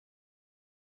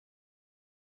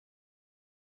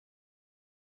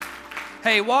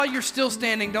Hey, while you're still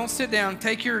standing, don't sit down.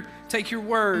 Take your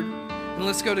word, and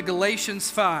let's go to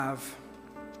Galatians 5.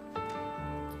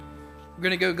 We're going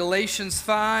to go Galatians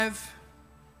 5.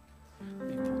 Let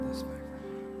me pull this back.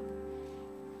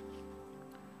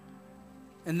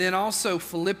 And then also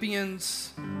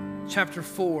Philippians chapter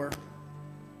 4.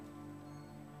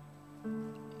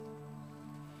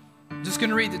 I'm just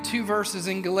going to read the 2 verses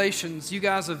in Galatians. You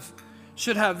guys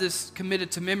should have this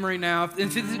committed to memory now.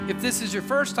 If this is your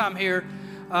first time here,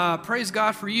 praise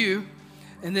God for you.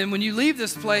 And then when you leave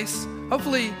this place,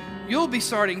 hopefully you'll be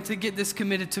starting to get this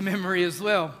committed to memory as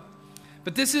well.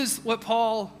 But this is what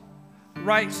Paul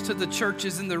writes to the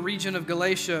churches in the region of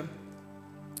Galatia.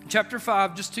 Chapter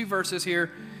 5, just 2 verses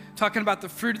here, talking about the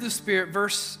fruit of the Spirit,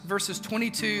 verses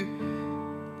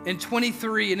 22 and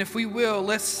 23. And if we will,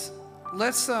 let's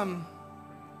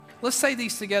say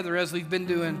these together as we've been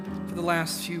doing for the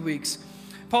last few weeks.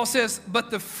 Paul says, but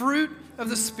the fruit of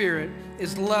the Spirit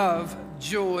is love,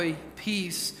 joy,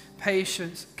 peace,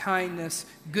 patience, kindness,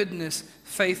 goodness,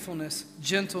 faithfulness,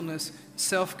 gentleness,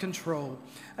 self-control.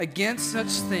 Against such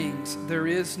things there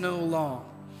is no law.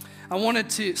 I wanted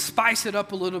to spice it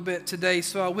up a little bit today,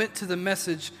 so I went to the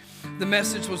message. The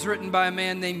message was written by a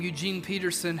man named Eugene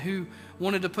Peterson, who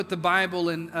wanted to put the Bible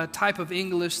in a type of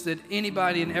English that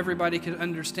anybody and everybody could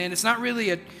understand. It's not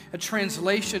really a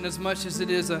translation as much as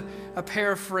it is a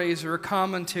paraphrase or a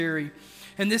commentary.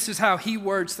 And this is how he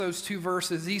words those 2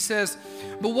 verses. He says,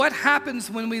 but what happens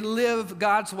when we live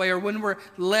God's way or when we're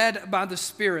led by the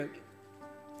Spirit?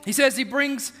 He says he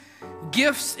brings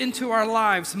gifts into our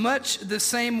lives much the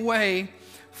same way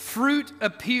fruit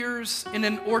appears in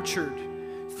an orchard.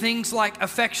 Things like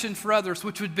affection for others,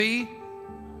 which would be,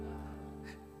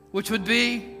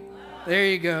 there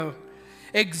you go.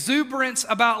 Exuberance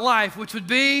about life, which would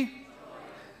be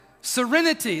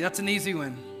serenity. That's an easy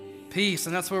one. Peace,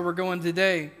 and that's where we're going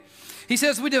today. He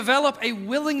says we develop a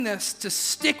willingness to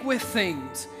stick with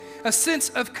things, a sense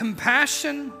of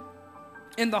compassion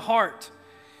in the heart,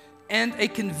 and a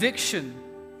conviction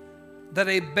that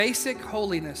a basic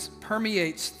holiness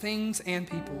permeates things and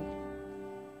people.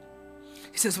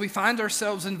 He says we find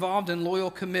ourselves involved in loyal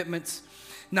commitments,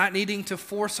 not needing to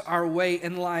force our way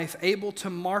in life, able to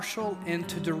marshal and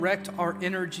to direct our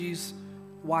energies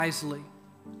wisely.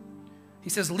 He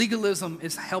says legalism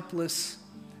is helpless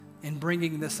in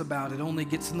bringing this about. It only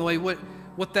gets in the way.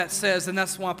 What that says, and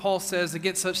that's why Paul says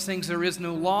against such things there is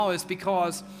no law, is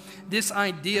because this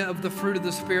idea of the fruit of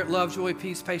the Spirit, love, joy,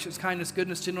 peace, patience, kindness,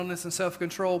 goodness, gentleness, and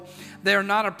self-control, they are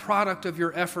not a product of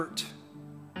your effort.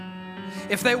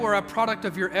 If they were a product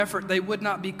of your effort, they would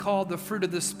not be called the fruit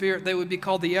of the Spirit. They would be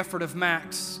called the effort of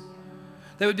Max.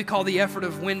 They would be called the effort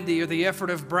of Wendy or the effort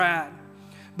of Brad.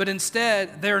 But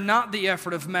instead, they're not the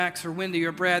effort of Max or Wendy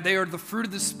or Brad. They are the fruit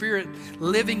of the Spirit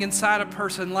living inside a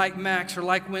person like Max or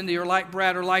like Wendy or like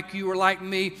Brad or like you or like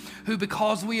me, who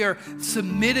because we are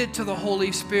submitted to the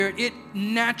Holy Spirit, it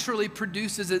naturally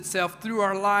produces itself through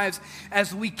our lives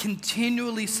as we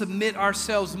continually submit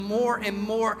ourselves more and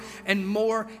more and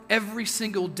more every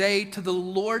single day to the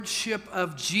Lordship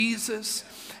of Jesus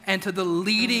and to the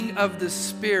leading of the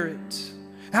Spirit.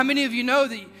 How many of you know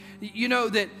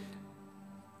that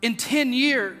in 10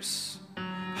 years,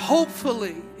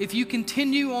 hopefully, if you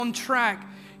continue on track,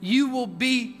 you will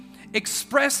be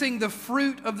expressing the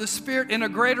fruit of the Spirit in a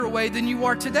greater way than you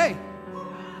are today.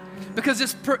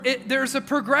 Because there's a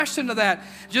progression to that.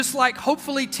 Just like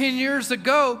hopefully 10 years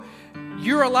ago,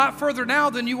 you're a lot further now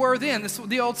than you were then. This is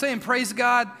the old saying, praise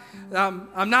God,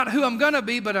 I'm not who I'm going to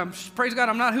be, but praise God,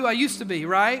 I'm not who I used to be,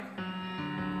 right?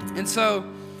 And so,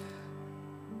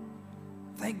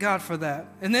 thank God for that.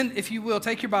 And then, if you will,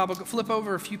 take your Bible, flip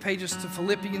over a few pages to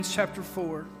Philippians chapter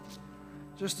 4.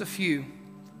 Just a few.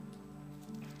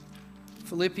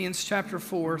 Philippians chapter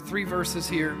 4, 3 verses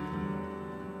here.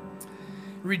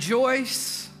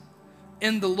 Rejoice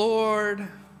in the Lord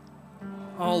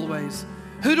always.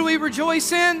 Who do we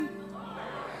rejoice in?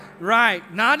 Right.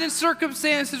 Not in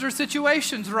circumstances or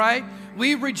situations, right?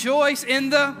 We rejoice in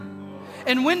the...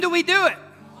 And when do we do it?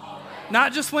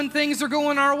 Not just when things are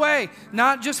going our way.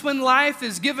 Not just when life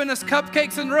is giving us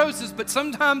cupcakes and roses, but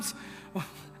sometimes,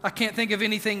 I can't think of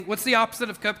anything. What's the opposite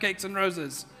of cupcakes and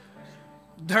roses?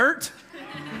 Dirt?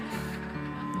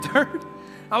 Dirt?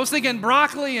 I was thinking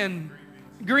broccoli and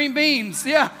green beans.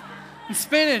 Yeah. And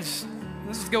spinach.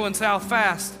 This is going south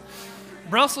fast.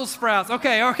 Brussels sprouts.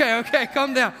 Okay.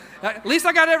 Calm down. At least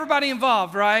I got everybody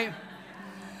involved, right?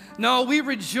 No, we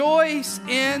rejoice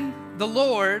in the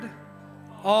Lord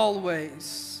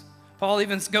always. Paul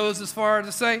even goes as far as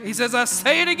to say, he says, I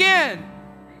say it again.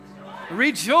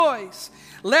 Rejoice.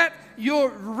 Let your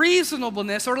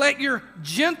reasonableness or let your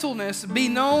gentleness be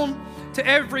known to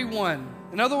everyone.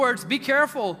 In other words, be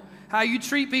careful how you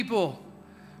treat people.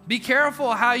 Be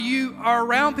careful how you are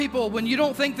around people when you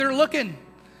don't think they're looking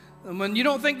and when you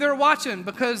don't think they're watching,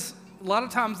 because a lot of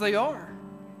times they are.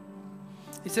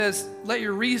 He says, let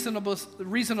your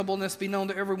reasonableness be known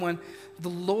to everyone. The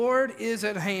Lord is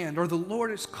at hand, or the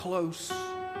Lord is close.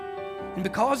 And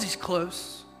because he's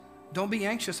close, don't be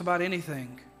anxious about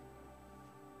anything.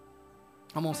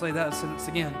 I'm going to say that sentence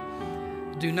again.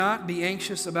 Do not be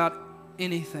anxious about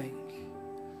anything.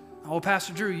 Oh,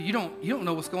 Pastor Drew, you don't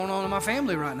know what's going on in my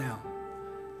family right now.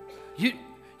 You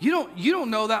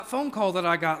don't know that phone call that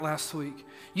I got last week.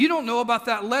 You don't know about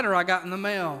that letter I got in the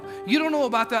mail. You don't know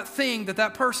about that thing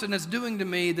that person is doing to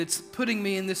me that's putting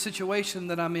me in this situation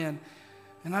that I'm in.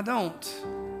 And I don't.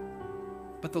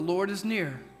 But the Lord is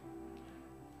near.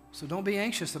 So don't be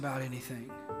anxious about anything.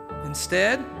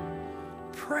 Instead,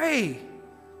 pray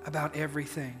about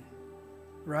everything.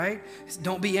 Right?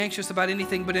 Don't be anxious about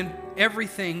anything, but in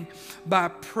everything by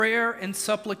prayer and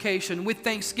supplication with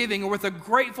thanksgiving or with a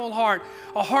grateful heart,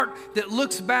 a heart that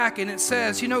looks back and it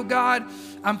says, you know, God,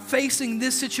 I'm facing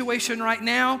this situation right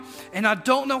now and I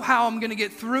don't know how I'm going to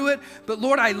get through it, but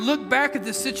Lord, I look back at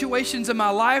the situations in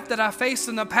my life that I faced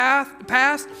in the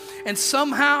past and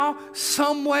somehow,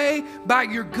 some way, by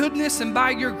your goodness and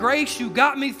by your grace, you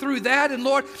got me through that. And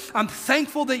Lord, I'm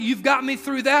thankful that you've got me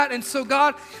through that. And so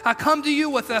God, I come to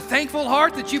you with a thankful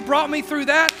heart that you brought me through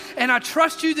that, and I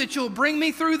trust you that you'll bring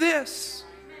me through this.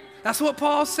 That's what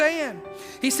Paul's saying.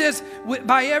 He says,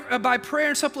 by prayer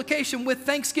and supplication with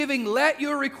thanksgiving, let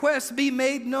your requests be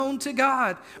made known to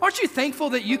God. Aren't you thankful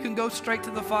that you can go straight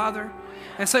to the Father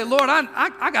and say, Lord,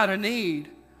 I got a need?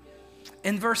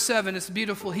 In verse 7, it's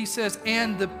beautiful. He says,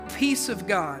 and the peace of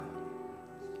God,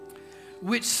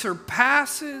 which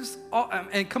surpasses all,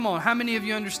 and come on, how many of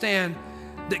you understand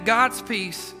that God's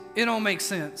peace, it don't make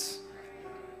sense?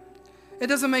 It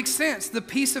doesn't make sense. The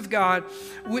peace of God,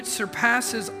 which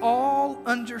surpasses all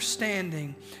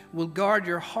understanding, will guard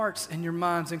your hearts and your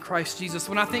minds in Christ Jesus.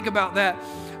 When I think about that,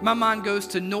 my mind goes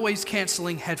to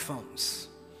noise-canceling headphones.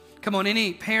 Come on,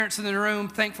 any parents in the room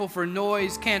thankful for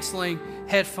noise-canceling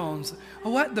headphones?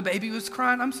 Oh, what? The baby was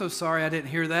crying? I'm so sorry I didn't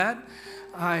hear that.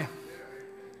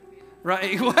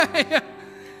 Right?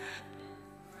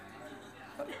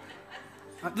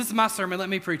 This is my sermon. Let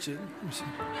me preach it.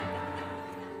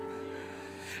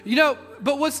 You know,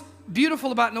 but what's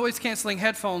beautiful about noise-canceling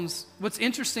headphones, what's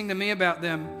interesting to me about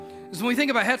them, is when we think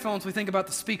about headphones, we think about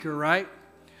the speaker, right?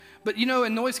 But you know,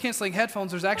 in noise-canceling headphones,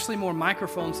 there's actually more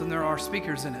microphones than there are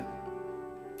speakers in it.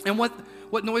 And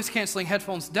what noise-canceling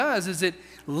headphones does is it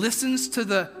listens to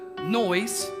the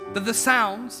noise, the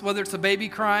sounds, whether it's a baby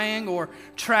crying or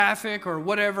traffic or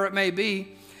whatever it may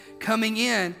be, coming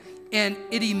in, and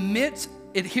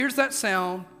it hears that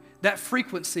sound, that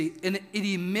frequency, and it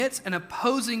emits an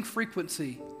opposing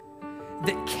frequency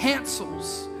that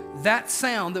cancels that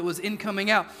sound that was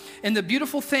incoming out. And the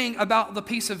beautiful thing about the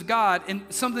peace of God, and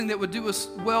something that would do us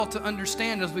well to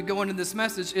understand as we go into this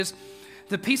message, is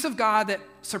the peace of God that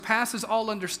surpasses all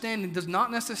understanding does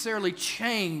not necessarily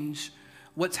change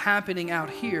what's happening out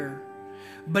here,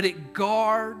 but it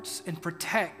guards and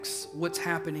protects what's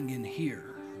happening in here.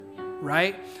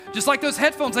 Right? Just like those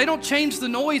headphones, they don't change the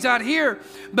noise out here,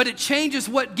 but it changes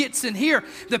what gets in here.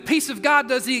 The peace of God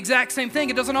does the exact same thing.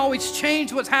 It doesn't always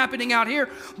change what's happening out here,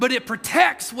 but it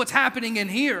protects what's happening in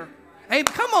here. Hey,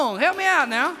 come on, help me out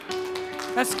now.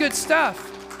 That's good stuff.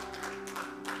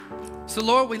 So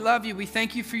Lord, we love you. We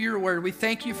thank you for your word. We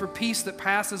thank you for peace that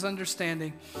passes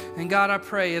understanding. And God, I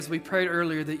pray, as we prayed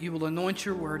earlier, that you will anoint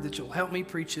your word, that you'll help me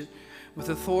preach it with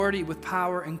authority, with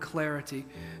power, and clarity.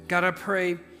 God, I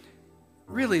pray,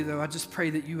 really, though, I just pray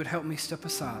that you would help me step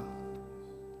aside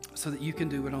so that you can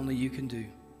do what only you can do.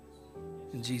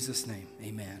 In Jesus' name,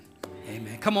 amen.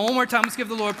 Amen. Come on, one more time. Let's give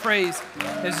the Lord praise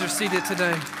as you're seated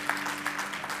today.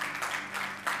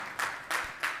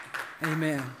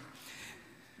 Amen.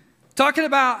 Talking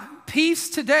about peace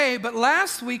today, but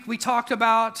last week we talked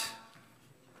about,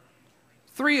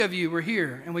 3 of you were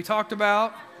here, and we talked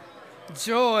about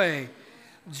joy.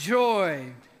 Joy.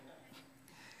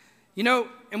 You know,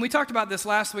 and we talked about this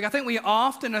last week. I think we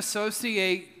often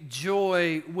associate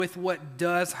joy with what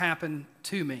does happen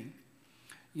to me.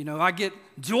 You know, I get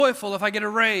joyful if I get a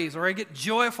raise, or I get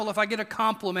joyful if I get a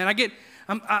compliment.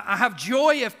 I have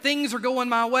joy if things are going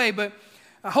my way. But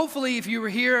hopefully, if you were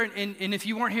here, and if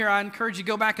you weren't here, I encourage you to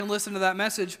go back and listen to that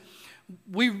message.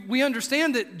 We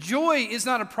understand that joy is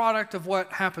not a product of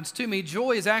what happens to me.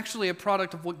 Joy is actually a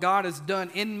product of what God has done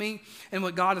in me and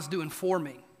what God is doing for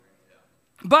me.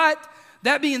 But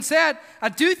that being said, I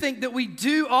do think that we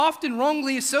do often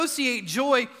wrongly associate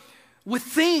joy with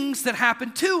things that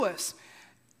happen to us.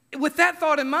 with that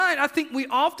thought in mind, I think we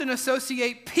often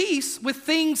associate peace with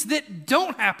things that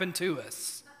don't happen to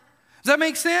us. Does that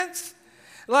make sense?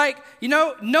 Like,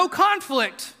 no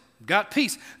conflict, got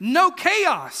peace. No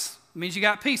chaos, means you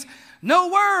got peace. No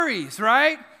worries,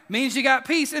 right? Means you got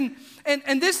peace. And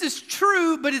this is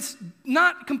true, but it's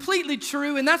not completely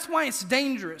true, and that's why it's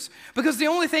dangerous. Because the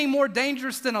only thing more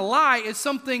dangerous than a lie is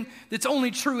something that's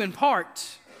only true in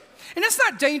part. And it's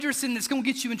not dangerous and it's going to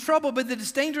get you in trouble, but that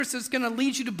it's dangerous, it's going to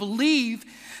lead you to believe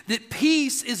that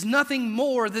peace is nothing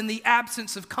more than the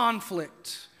absence of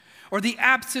conflict or the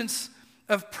absence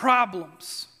of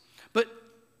problems. But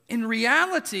in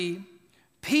reality,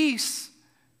 peace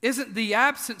isn't the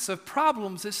absence of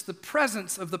problems, it's the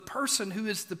presence of the person who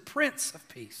is the Prince of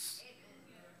Peace.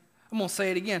 I'm going to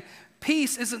say it again.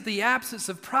 Peace isn't the absence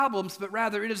of problems, but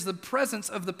rather it is the presence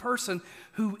of the person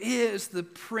who is the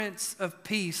Prince of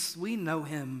Peace. We know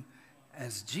him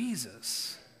as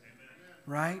Jesus,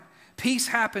 right? Peace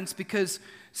happens because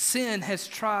sin has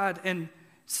tried and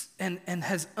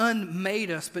has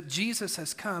unmade us, but Jesus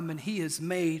has come and he has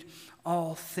made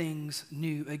all things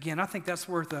new again. I think that's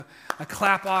worth a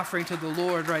clap offering to the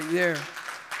Lord right there.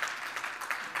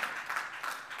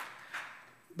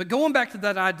 But going back to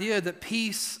that idea that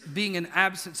peace being an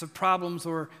absence of problems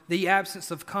or the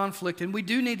absence of conflict, and we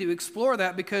do need to explore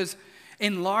that because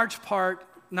in large part,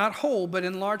 not whole, but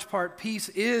in large part, peace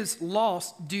is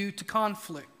lost due to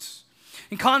conflict.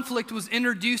 And conflict was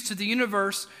introduced to the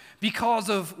universe because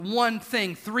of one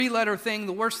thing, three-letter thing,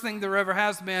 the worst thing there ever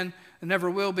has been and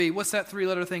never will be. What's that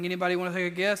three-letter thing? Anybody want to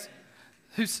take a guess?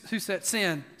 Who said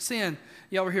sin? Sin.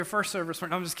 Y'all were here first service.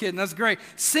 I'm just kidding. That's great.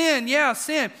 Sin, yeah,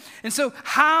 sin. And so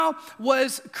how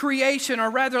was creation, or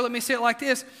rather, let me say it like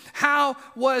this. How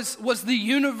was the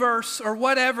universe or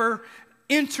whatever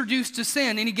introduced to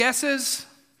sin? Any guesses?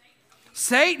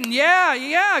 Satan,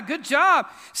 yeah, good job.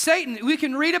 Satan, we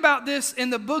can read about this in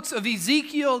the books of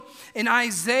Ezekiel and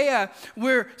Isaiah,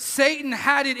 where Satan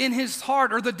had it in his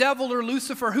heart, or the devil or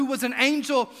Lucifer, who was an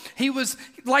angel. He was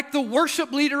like the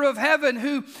worship leader of heaven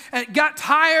who got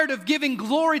tired of giving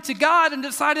glory to God and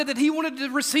decided that he wanted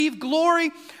to receive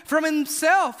glory from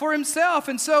himself, for himself.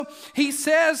 And so he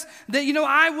says that,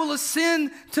 I will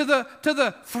ascend to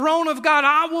the throne of God.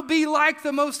 I will be like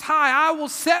the Most High. I will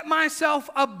set myself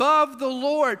above the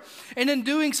Lord. And in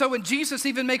doing so, and Jesus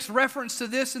even makes reference to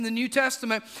this in the New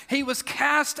Testament, he was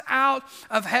cast out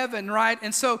of heaven, right?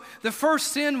 And so the first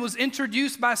sin was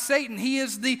introduced by Satan. He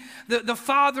is the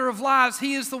father of lies.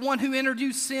 He is the one who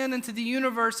introduced sin into the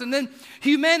universe. And then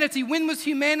humanity. When was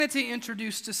humanity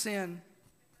introduced to sin?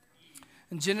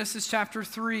 In Genesis chapter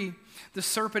 3, the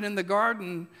serpent in the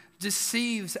garden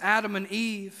deceives Adam and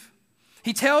Eve.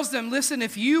 He tells them, listen,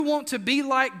 if you want to be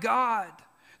like God,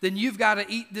 then you've got to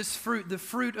eat this fruit, the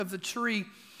fruit of the tree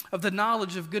of the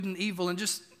knowledge of good and evil.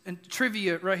 And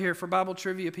trivia right here for Bible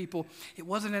trivia people, it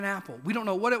wasn't an apple. We don't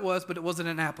know what it was, but it wasn't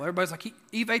an apple. Everybody's like,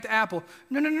 Eve ate the apple.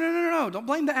 No. Don't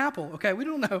blame the apple, okay? We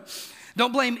don't know.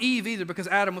 Don't blame Eve either because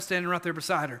Adam was standing right there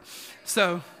beside her.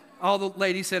 So all the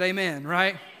ladies said amen,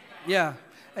 right? Yeah,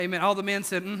 amen. All the men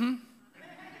said, mm-hmm.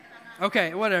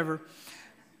 Okay, whatever.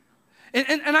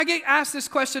 And I get asked this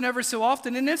question every so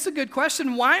often, and it's a good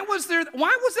question. Why was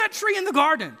that tree in the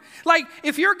garden? Like,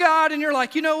 if you're God and you're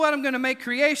like, you know what, I'm going to make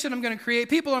creation, I'm going to create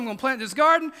people, I'm going to plant this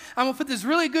garden, I'm going to put this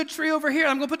really good tree over here,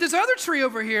 I'm going to put this other tree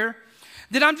over here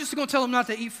that I'm just going to tell them not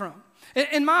to eat from.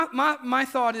 And my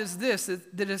thought is this,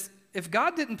 that if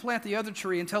God didn't plant the other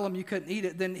tree and tell them you couldn't eat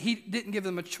it, then he didn't give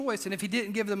them a choice. And if he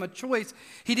didn't give them a choice,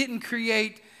 he didn't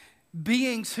create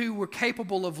beings who were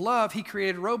capable of love. He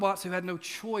created robots who had no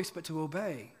choice but to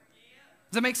obey.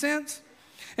 Does that make sense?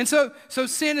 And so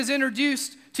sin is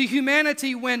introduced to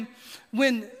humanity when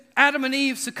Adam and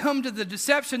Eve succumb to the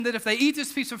deception that if they eat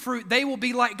this piece of fruit, they will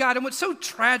be like God. And what's so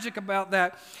tragic about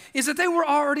that is that they were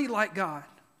already like God.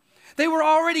 They were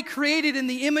already created in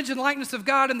the image and likeness of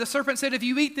God, and the serpent said, if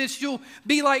you eat this, you'll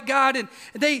be like God. And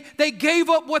they gave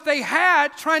up what they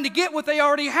had trying to get what they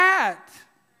already had.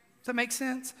 Does that make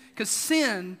sense? Because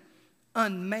sin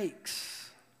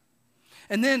unmakes.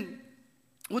 And then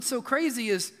what's so crazy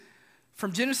is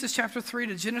from Genesis chapter 3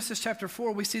 to Genesis chapter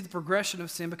 4, we see the progression of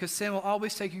sin, because sin will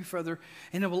always take you further,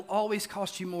 and it will always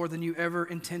cost you more than you ever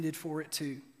intended for it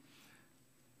to.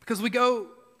 Because we go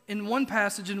in one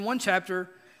passage, in one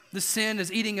chapter, the sin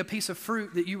is eating a piece of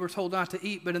fruit that you were told not to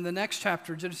eat. But in the next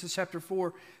chapter, Genesis chapter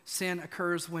 4, sin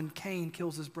occurs when Cain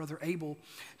kills his brother Abel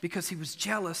because he was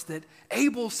jealous that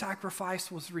Abel's sacrifice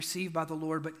was received by the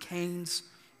Lord, but Cain's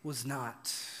was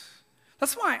not.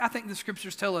 That's why I think the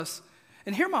scriptures tell us,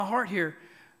 and hear my heart here,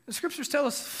 the scriptures tell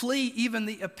us, flee even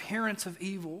the appearance of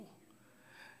evil.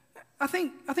 I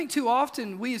think too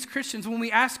often we as Christians, when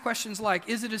we ask questions like,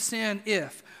 is it a sin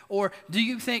if? Or do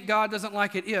you think God doesn't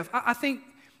like it if? I think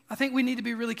we need to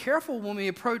be really careful when we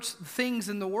approach things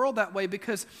in the world that way,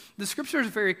 because the scripture is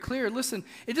very clear. Listen,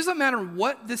 it doesn't matter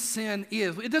what the sin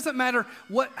is. It doesn't matter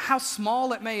how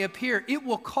small it may appear. It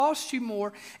will cost you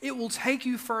more. It will take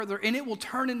you further, and it will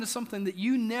turn into something that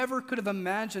you never could have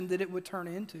imagined that it would turn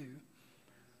into.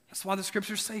 That's why the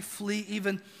scriptures say flee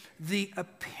even the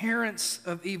appearance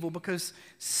of evil, because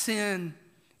sin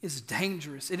is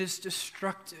dangerous. It is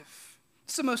destructive.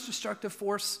 It's the most destructive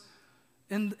force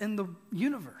in the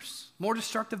universe. More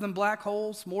destructive than black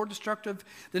holes, more destructive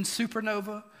than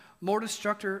supernova, more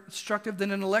destructive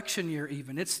than an election year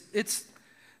even.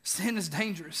 Sin is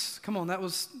dangerous. Come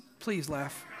on, please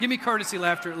laugh. Give me courtesy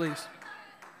laughter at least.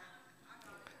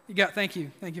 Thank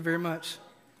you very much.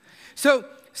 So,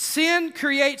 sin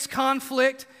creates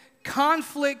conflict.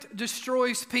 Conflict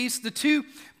destroys peace. The two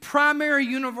primary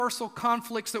universal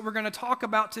conflicts that we're going to talk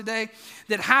about today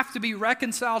that have to be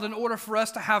reconciled in order for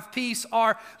us to have peace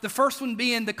are, the first one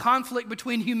being the conflict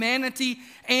between humanity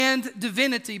and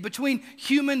divinity, between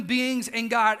human beings and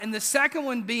God, and the second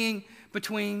one being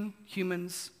between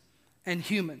humans and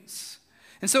humans.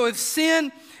 And so if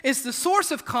sin is the source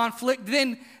of conflict,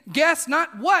 then guess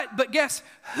not what, but guess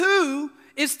who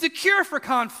is the cure for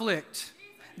conflict?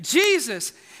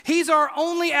 Jesus. He's our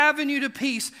only avenue to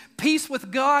peace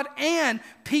with God and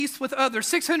peace with others.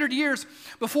 600 years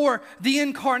before the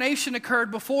incarnation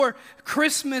occurred, before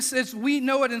Christmas as we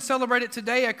know it and celebrate it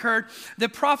today occurred, the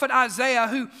prophet Isaiah,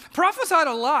 who prophesied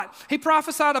a lot. He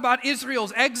prophesied about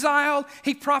Israel's exile.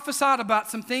 He prophesied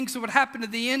about some things that would happen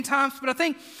at the end times. But I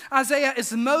think Isaiah is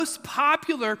the most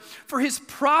popular for his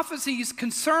prophecies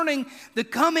concerning the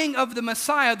coming of the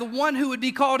Messiah, the one who would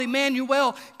be called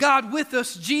Emmanuel, God with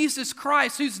us, Jesus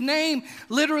Christ, whose name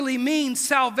literally means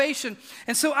salvation.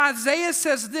 And so Isaiah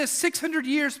says this 600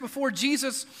 years before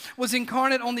Jesus was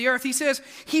incarnate on the earth. He says,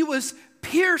 he was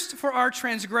pierced for our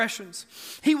transgressions.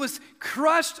 He was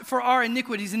crushed for our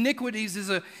iniquities. Iniquities is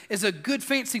a good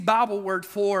fancy Bible word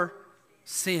for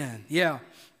sin. Yeah.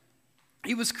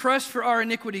 He was crushed for our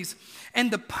iniquities. And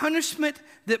the punishment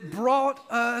that brought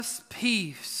us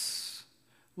peace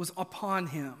was upon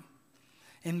him.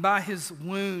 And by his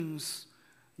wounds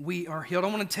we are healed. I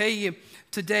want to tell you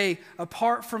today,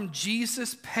 apart from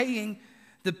Jesus paying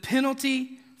the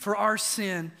penalty for our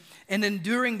sin and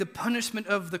enduring the punishment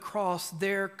of the cross,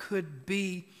 there could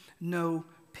be no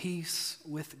peace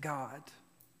with God.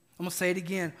 I'm going to say it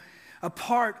again.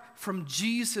 Apart from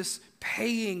Jesus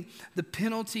paying the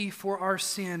penalty for our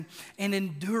sin and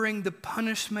enduring the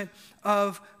punishment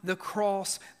of the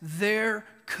cross, there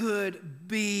could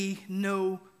be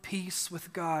no peace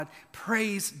with God.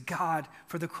 Praise God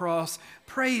for the cross.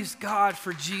 Praise God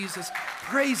for Jesus.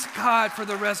 Praise God for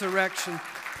the resurrection.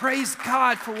 Praise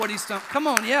God for what he's done. Come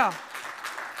on, yeah.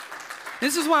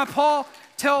 This is why Paul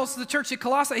tells the church at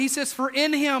Colossae, he says, for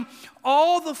in him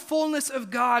all the fullness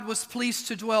of God was pleased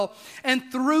to dwell,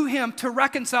 and through him to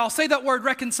reconcile. Say that word,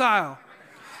 reconcile.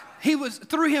 He was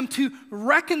through him to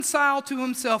reconcile to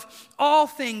himself all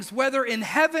things, whether in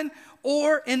heaven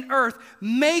or in earth,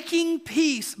 making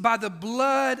peace by the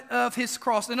blood of his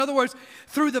cross. In other words,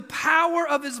 through the power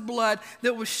of his blood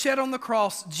that was shed on the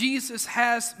cross, Jesus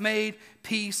has made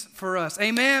peace for us.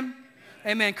 Amen?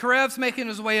 Amen. Karev's making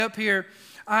his way up here.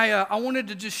 I wanted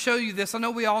to just show you this. I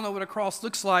know we all know what a cross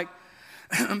looks like,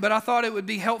 but I thought it would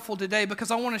be helpful today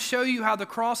because I want to show you how the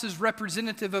cross is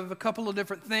representative of a couple of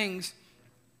different things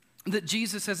that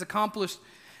Jesus has accomplished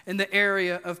in the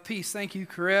area of peace. Thank you,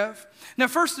 Karev. Now,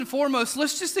 first and foremost,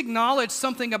 let's just acknowledge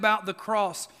something about the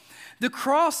cross. The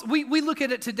cross, we look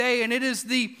at it today, and it is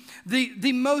the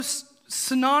most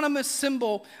synonymous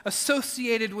symbol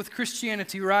associated with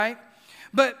Christianity, right?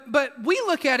 But we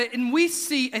look at it and we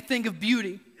see a thing of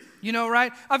beauty, you know,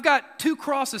 right? I've got 2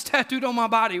 crosses tattooed on my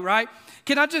body, right?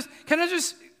 Can I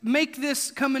just make this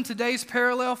come in today's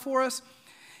parallel for us?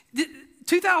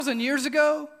 2,000 years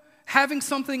ago, having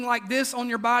something like this on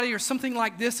your body or something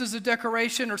like this as a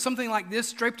decoration or something like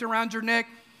this draped around your neck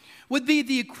would be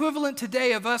the equivalent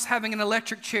today of us having an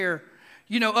electric chair,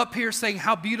 you know, up here saying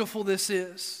how beautiful this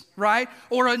is, right?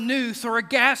 Or a noose or a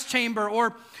gas chamber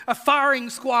or a firing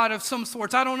squad of some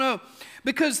sorts. I don't know.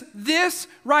 Because this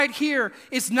right here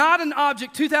is not an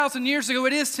object 2,000 years ago.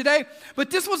 It is today.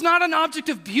 But this was not an object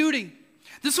of beauty.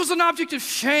 This was an object of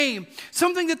shame,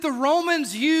 something that the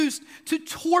Romans used to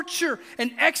torture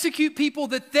and execute people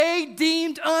that they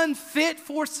deemed unfit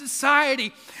for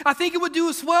society. I think it would do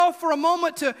us well for a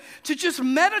moment to just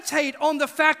meditate on the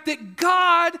fact that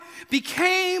God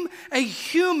became a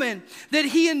human, that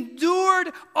he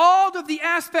endured all of the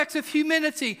aspects of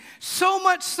humanity, so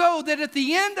much so that at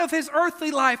the end of his earthly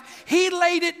life, he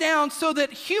laid it down so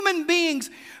that human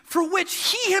beings, for which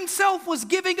he himself was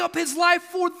giving up his life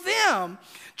for them,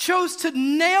 chose to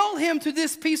nail him to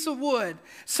this piece of wood,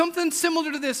 something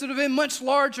similar to this, it would have been much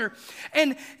larger,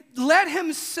 and let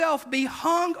himself be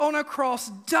hung on a cross,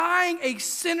 dying a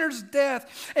sinner's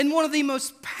death in one of the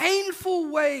most painful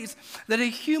ways that a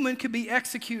human could be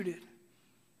executed.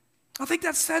 I think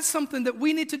that says something that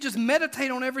we need to just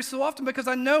meditate on every so often, because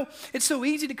I know it's so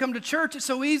easy to come to church. It's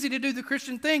so easy to do the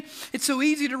Christian thing. It's so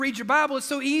easy to read your Bible. It's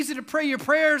so easy to pray your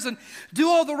prayers and do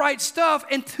all the right stuff,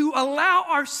 and to allow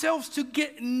ourselves to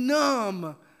get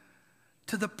numb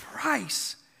to the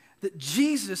price that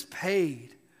Jesus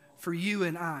paid for you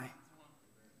and I.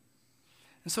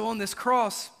 And so on this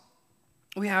cross,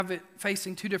 we have it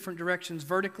facing two different directions,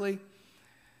 vertically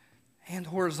and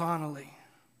horizontally.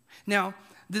 Now,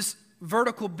 this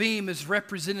vertical beam is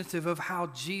representative of how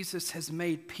Jesus has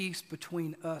made peace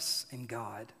between us and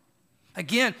God.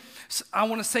 Again, I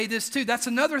want to say this too. That's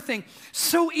another thing.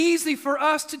 So easy for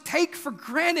us to take for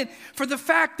granted, for the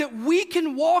fact that we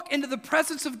can walk into the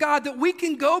presence of God, that we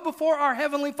can go before our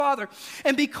Heavenly Father.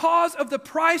 And because of the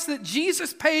price that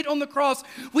Jesus paid on the cross,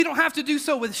 we don't have to do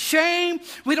so with shame.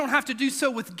 We don't have to do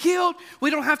so with guilt.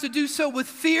 We don't have to do so with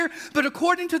fear. But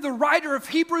according to the writer of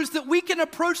Hebrews, that we can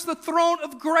approach the throne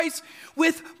of grace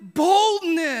with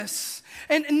boldness,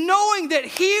 and knowing that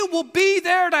he will be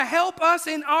there to help us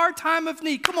in our time of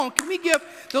need. Come on, can we give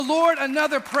the Lord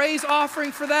another praise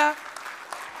offering for that?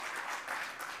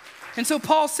 And so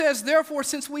Paul says, therefore,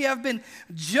 since we have been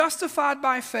justified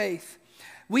by faith,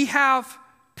 we have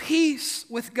peace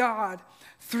with God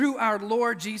through our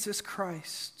Lord Jesus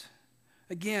Christ.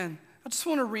 Again, I just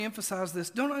want to reemphasize this.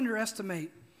 Don't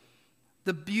underestimate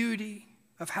the beauty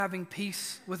of having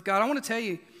peace with God. I want to tell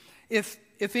you, if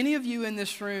any of you in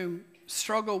this room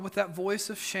struggle with that voice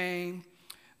of shame,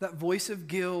 that voice of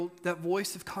guilt, that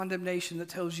voice of condemnation that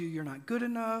tells you you're not good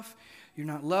enough, you're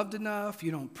not loved enough, you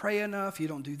don't pray enough, you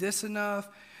don't do this enough.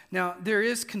 Now, there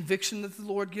is conviction that the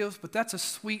Lord gives, but that's a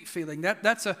sweet feeling.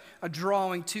 That's a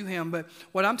drawing to him. But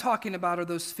what I'm talking about are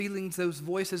those feelings, those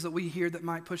voices that we hear that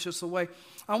might push us away.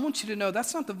 I want you to know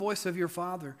that's not the voice of your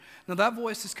Father. Now, that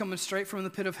voice is coming straight from the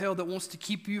pit of hell that wants to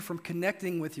keep you from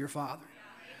connecting with your Father.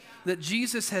 That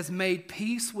Jesus has made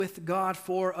peace with God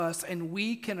for us, and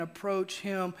we can approach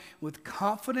him with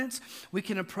confidence. We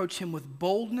can approach him with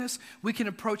boldness. We can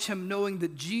approach him knowing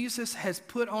that Jesus has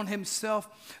put on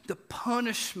himself the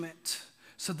punishment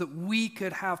so that we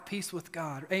could have peace with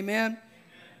God. Amen?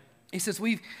 He says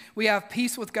we have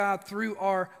peace with God through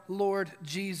our Lord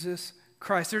Jesus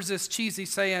Christ. There's this cheesy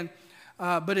saying,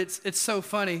 but it's so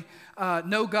funny.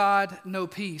 No God, no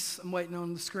peace. I'm waiting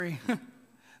on the screen.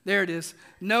 There it is.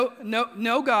 No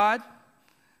God,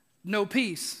 no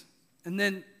peace. And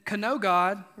then no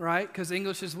God, right? Because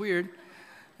English is weird.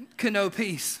 No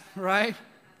peace, right?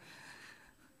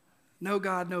 No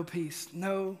God, no peace.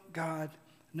 No God,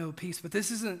 no peace. But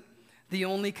this isn't the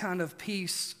only kind of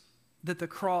peace that the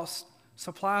cross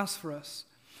supplies for us.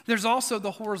 There's also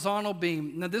the horizontal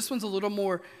beam. Now, this one's a little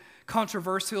more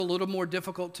controversial, a little more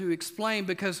difficult to explain,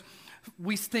 because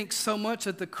we think so much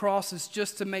that the cross is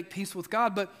just to make peace with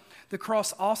God, but the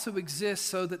cross also exists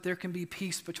so that there can be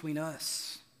peace between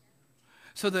us,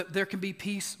 so that there can be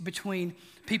peace between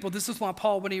people. This is why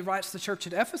Paul, when he writes to the church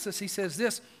at Ephesus, he says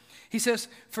this. He says,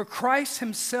 for Christ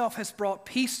himself has brought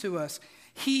peace to us.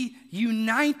 He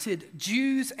united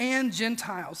Jews and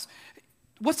Gentiles.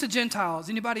 What's the Gentiles?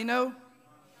 Anybody know?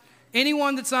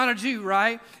 Anyone that's not a Jew,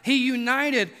 right? He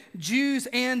united Jews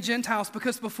and Gentiles,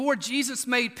 because before Jesus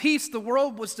made peace, the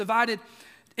world was divided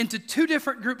into two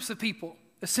different groups of people,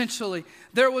 essentially.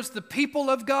 There was the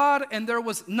people of God and there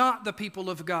was not the people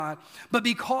of God. But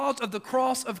because of the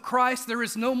cross of Christ, there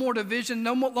is no more division.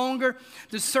 No longer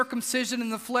does circumcision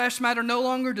in the flesh matter. No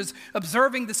longer does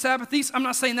observing the Sabbath. I'm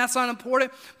not saying that's not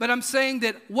important, but I'm saying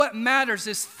that what matters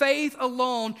is faith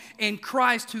alone in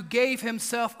Christ, who gave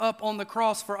himself up on the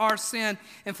cross for our sin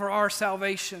and for our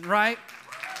salvation, right?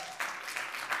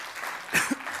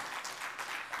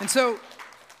 And so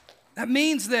that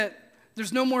means that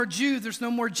there's no more Jew, there's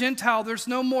no more Gentile, there's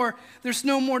no more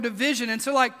division. And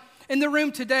so, like, in the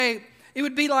room today, it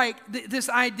would be like this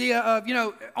idea of,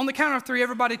 on the count of three,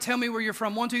 everybody tell me where you're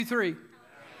from. 1, 2, 3.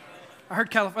 I heard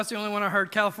California. That's the only one I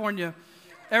heard, California.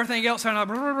 Everything else sounded like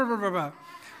blah, blah, blah, blah, blah.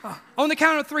 On the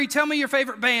count of 3, tell me your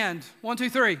favorite band. 1, 2,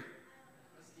 3.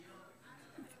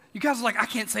 You guys are like, I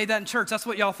can't say that in church. That's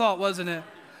what y'all thought, wasn't it?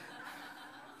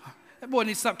 That boy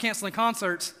needs to stop canceling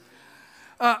concerts.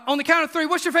 On the count of 3,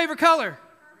 what's your favorite color?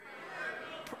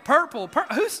 Purple.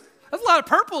 That's a lot of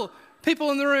purple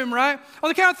people in the room, right? On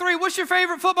the count of 3, what's your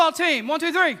favorite football team? 1,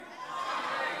 2, 3.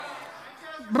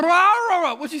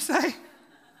 What'd you say?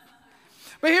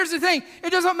 But here's the thing. It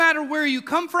doesn't matter where you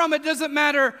come from. It doesn't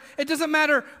matter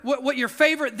what your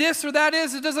favorite this or that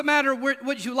is. It doesn't matter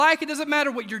what you like. It doesn't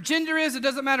matter what your gender is. It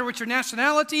doesn't matter what your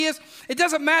nationality is. It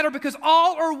doesn't matter because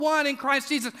all are one in Christ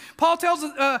Jesus. Paul tells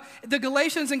the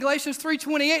Galatians in Galatians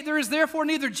 3:28, there is therefore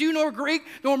neither Jew nor Greek,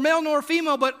 nor male nor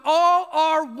female, but all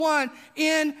are one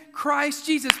in Christ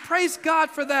Jesus. Praise God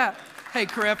for that. Hey,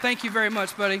 Karev, thank you very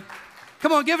much, buddy.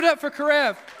 Come on, give it up for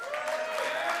Karev.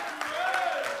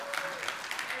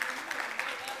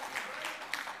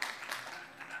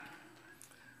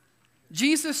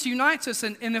 Jesus unites us,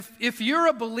 and if you're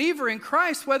a believer in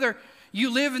Christ, whether you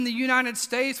live in the United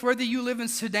States, whether you live in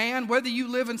Sudan, whether you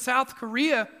live in South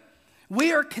Korea,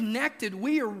 we are connected.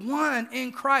 We are one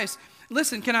in Christ.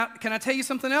 Listen, can I tell you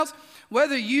something else?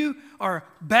 Whether you are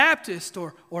Baptist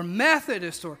or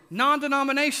Methodist or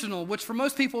non-denominational, which for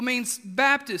most people means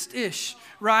Baptist-ish,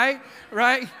 right?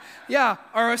 Yeah,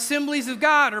 or Assemblies of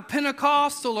God or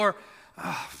Pentecostal or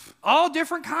all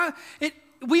different kinds.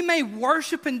 We may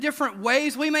worship in different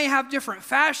ways. We may have different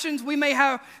fashions. We may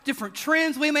have different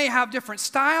trends. We may have different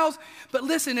styles. But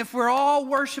listen, if we're all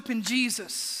worshiping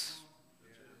Jesus,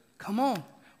 come on,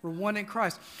 we're one in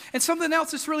Christ. And something else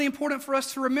that's really important for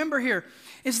us to remember here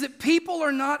is that people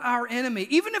are not our enemy.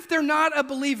 Even if they're not a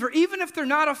believer, even if they're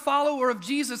not a follower of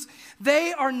Jesus,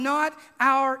 they are not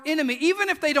our enemy. Even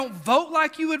if they don't vote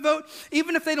like you would vote,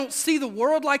 even if they don't see the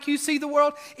world like you see the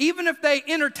world, even if they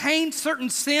entertain certain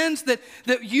sins that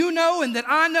you know and that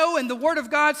I know and the Word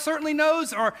of God certainly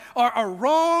knows are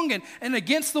wrong and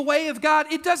against the way of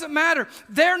God, it doesn't matter.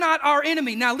 They're not our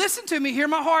enemy. Now listen to me, hear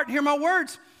my heart, hear my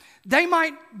words. They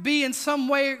might be in some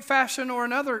way, fashion, or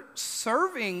another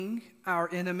serving our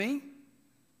enemy,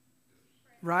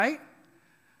 right?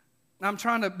 I'm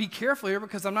trying to be careful here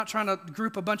because I'm not trying to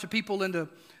group a bunch of people into,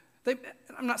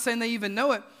 I'm not saying they even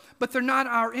know it, but they're not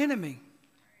our enemy.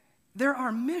 They're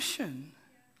our mission.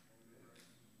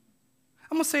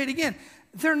 I'm going to say it again.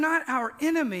 They're not our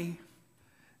enemy.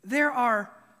 They're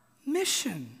our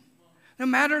mission. No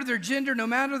matter their gender, no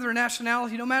matter their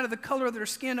nationality, no matter the color of their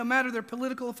skin, no matter their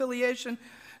political affiliation,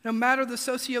 no matter the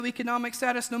socioeconomic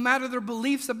status, no matter their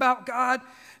beliefs about God,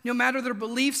 no matter their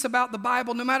beliefs about the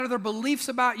Bible, no matter their beliefs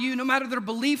about you, no matter their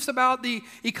beliefs about the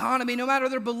economy, no matter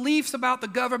their beliefs about the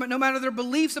government, no matter their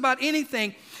beliefs about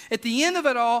anything, at the end of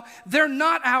it all, they're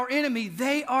not our enemy.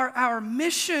 They are our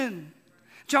mission.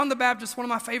 John the Baptist, one of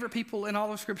my favorite people in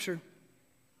all of Scripture.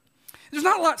 There's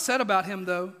not a lot said about him,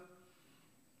 though.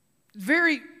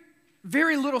 Very,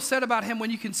 very little said about him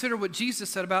when you consider what Jesus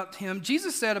said about him.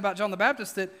 Jesus said about John the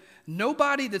Baptist that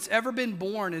nobody that's ever been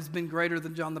born has been greater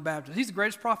than John the Baptist. He's the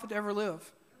greatest prophet to ever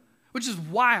live, which is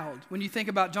wild when you think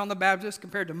about John the Baptist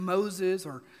compared to Moses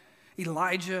or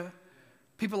Elijah,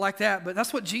 people like that. But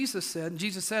that's what Jesus said, and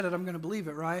Jesus said it, I'm going to believe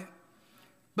it, right?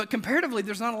 But comparatively,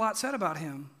 there's not a lot said about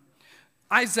him.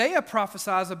 Isaiah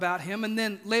prophesies about him, and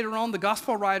then later on the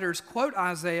gospel writers quote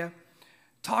Isaiah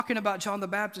talking about John the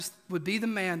Baptist would be the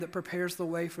man that prepares the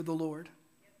way for the Lord.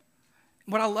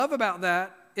 What I love about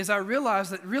that is I realize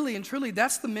that really and truly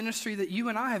that's the ministry that you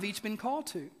and I have each been called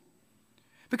to.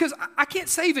 Because I can't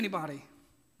save anybody.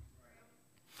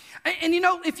 And you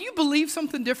know, if you believe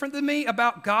something different than me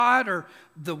about God or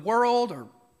the world or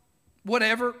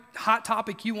whatever hot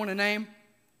topic you want to name,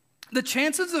 the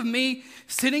chances of me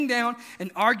sitting down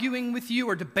and arguing with you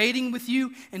or debating with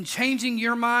you and changing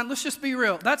your mind, let's just be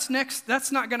real, that's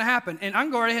not going to happen. And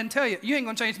I'm going to go right ahead and tell you, you ain't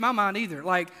going to change my mind either.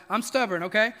 Like, I'm stubborn,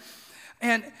 okay?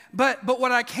 But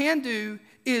what I can do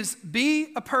is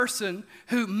be a person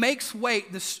who makes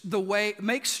straight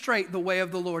the way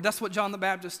of the Lord. That's what John the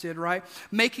Baptist did, right?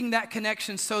 Making that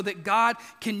connection so that God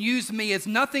can use me as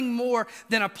nothing more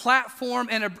than a platform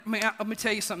and let me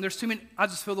tell you something. There's too many, I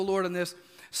just feel the Lord on this.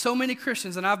 So many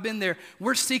Christians, and I've been there,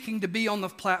 we're seeking to be on the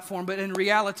platform, but in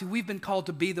reality, we've been called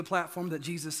to be the platform that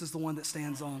Jesus is the one that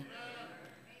stands on.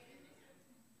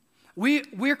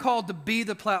 We're called to be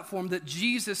the platform that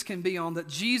Jesus can be on, that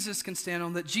Jesus can stand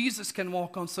on, that Jesus can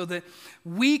walk on, so that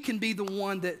we can be the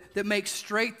one that makes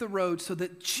straight the road, so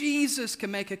that Jesus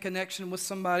can make a connection with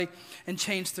somebody and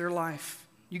change their life.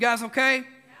 You guys okay?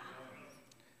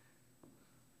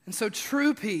 And so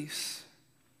true peace,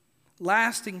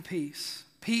 lasting peace,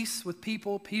 peace with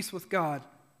people, peace with God,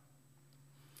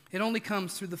 it only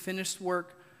comes through the finished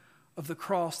work of the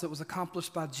cross that was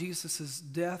accomplished by Jesus'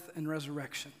 death and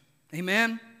resurrection.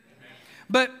 Amen?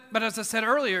 But as I said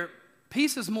earlier,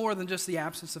 peace is more than just the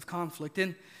absence of conflict.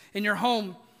 In your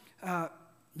home,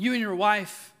 you and your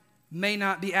wife may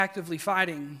not be actively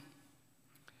fighting,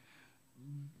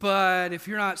 but if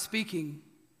you're not speaking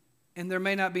and there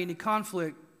may not be any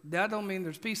conflict, that don't mean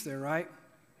there's peace there, right?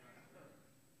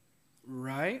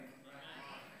 Right?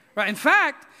 Right. In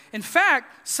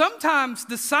fact, sometimes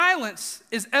the silence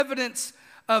is evidence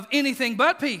of anything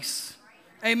but peace.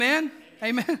 Amen?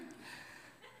 Amen.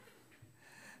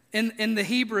 In the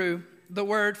Hebrew, the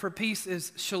word for peace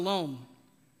is shalom.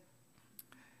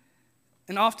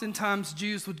 And oftentimes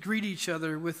Jews would greet each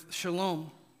other with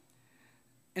shalom.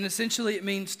 And essentially it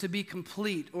means to be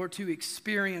complete or to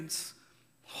experience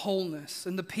wholeness.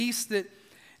 And the peace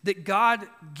that God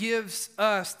gives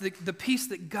us, the peace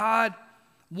that God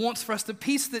wants for us, the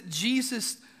peace that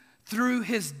Jesus through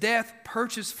his death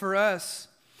purchased for us,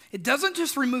 it doesn't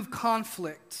just remove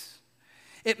conflict.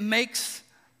 It makes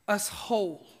us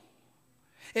whole.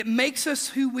 It makes us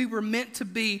who we were meant to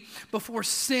be before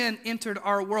sin entered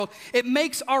our world. It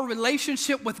makes our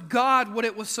relationship with God what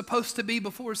it was supposed to be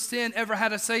before sin ever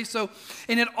had a say-so.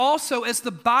 And it also, as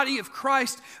the body of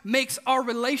Christ, makes our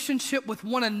relationship with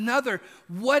one another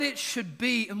what it should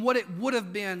be and what it would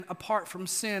have been apart from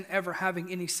sin ever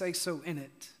having any say-so in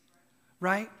it.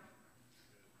 Right?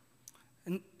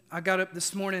 And I got up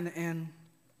this morning and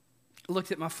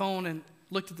looked at my phone and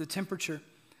looked at the temperature.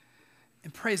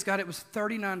 And praise God, it was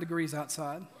 39 degrees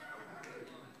outside.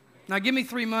 Now give me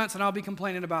 3 months and I'll be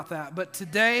complaining about that. But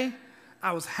today,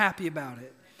 I was happy about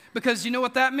it. Because you know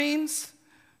what that means?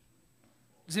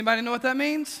 Does anybody know what that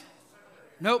means?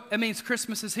 Nope, it means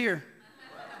Christmas is here.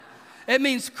 It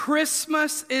means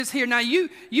Christmas is here. Now you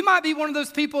might be one of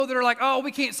those people that are like, oh,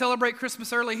 we can't celebrate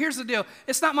Christmas early. Here's the deal.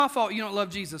 It's not my fault you don't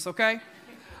love Jesus, okay?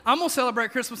 I'm going to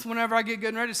celebrate Christmas whenever I get good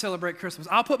and ready to celebrate Christmas.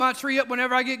 I'll put my tree up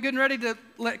whenever I get good and ready to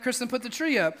let Kristen put the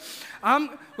tree up.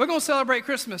 We're going to celebrate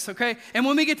Christmas, okay? And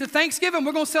when we get to Thanksgiving,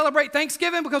 we're going to celebrate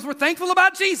Thanksgiving because we're thankful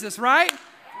about Jesus, right?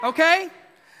 Okay?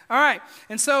 All right.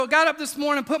 And so I got up this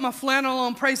morning, put my flannel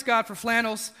on. Praise God for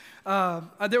flannels.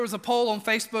 There was a poll on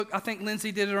Facebook. I think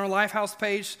Lindsay did it on our LifeHouse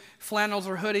page. Flannels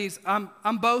or hoodies.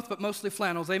 I'm both, but mostly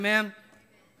flannels. Amen?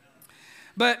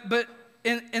 But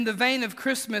in the vein of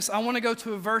Christmas, I want to go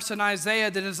to a verse in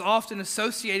Isaiah that is often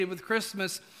associated with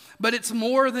Christmas, but it's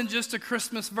more than just a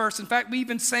Christmas verse. In fact, we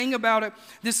even sang about it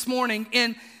this morning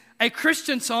in a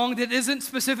Christian song that isn't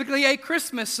specifically a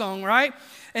Christmas song, right?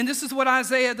 And this is what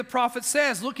Isaiah the prophet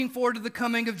says, looking forward to the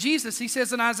coming of Jesus. He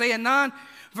says in Isaiah 9,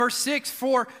 verse 6,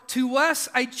 "For to us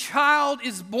a child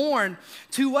is born,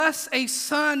 to us a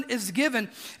son is given,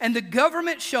 and the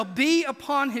government shall be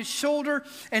upon his shoulder,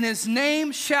 and his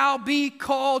name shall be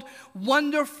called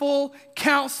Wonderful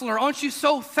Counselor." Aren't you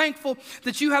so thankful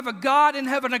that you have a God in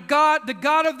heaven, a God, the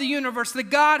God of the universe, the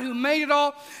God who made it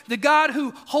all, the God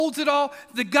who holds it all,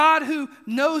 the God who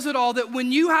knows it all, that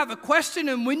when you have a question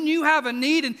and when you have a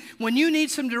need and when you need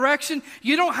some direction,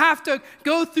 you don't have to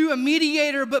go through a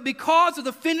mediator, but because of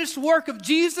the finished work of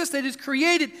Jesus that has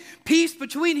created peace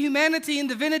between humanity and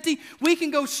divinity, we can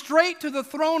go straight to the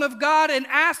throne of God and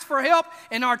ask for help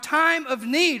in our time of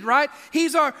need, right?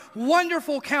 He's our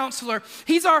wonderful counselor.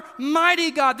 He's our mighty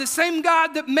God. The same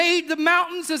God that made the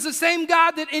mountains is the same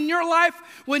God that in your life,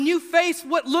 when you face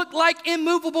what look like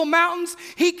immovable mountains,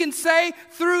 he can say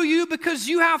through you, because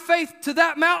you have faith, to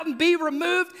that mountain be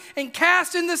removed and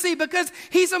cast in the sea, because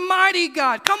he's a mighty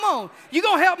God. Come on. You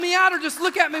gonna help me out or just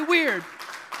look at me weird?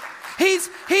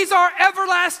 He's our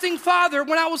everlasting Father.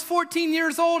 When I was 14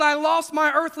 years old, I lost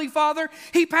my earthly father.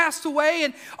 He passed away,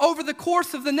 and over the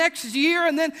course of the next year,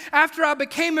 and then after I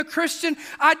became a Christian,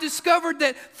 I discovered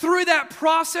that through that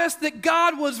process that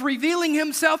God was revealing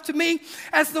himself to me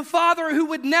as the Father who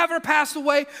would never pass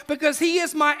away, because he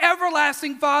is my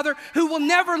everlasting Father who will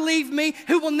never leave me,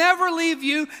 who will never leave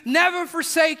you, never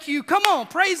forsake you. Come on,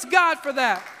 praise God for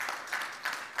that.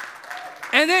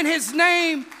 And then his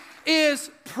name is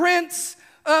Prince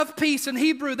of Peace. In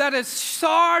Hebrew, that is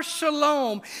Sar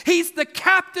Shalom. He's the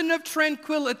captain of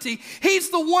tranquility.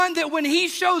 He's the one that when he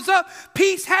shows up,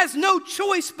 peace has no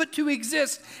choice but to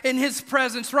exist in his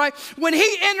presence, right? When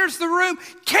he enters the room,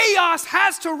 chaos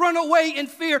has to run away in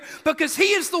fear, because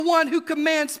he is the one who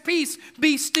commands peace,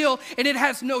 be still, and it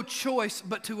has no choice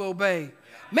but to obey.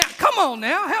 Man, come on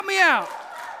now, help me out.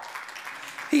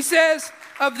 He says,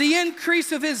 of the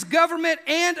increase of his government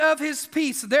and of his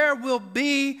peace, there will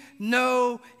be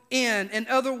no end. In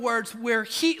other words, where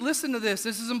he, listen to this,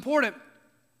 this is important,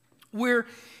 where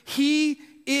he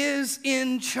is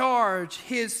in charge,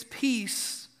 his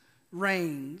peace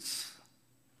reigns.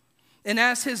 And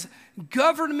as his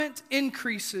government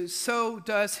increases, so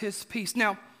does his peace.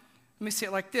 Now, let me say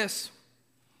it like this.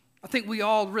 I think we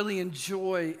all really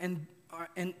enjoy and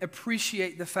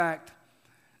appreciate the fact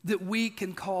that we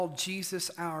can call Jesus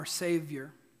our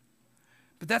Savior.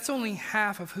 But that's only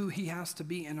half of who he has to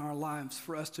be in our lives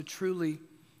for us to truly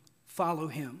follow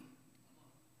him.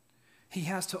 He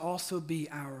has to also be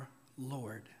our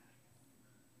Lord.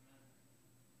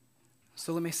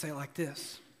 So let me say it like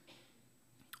this.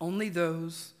 Only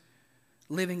those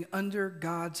living under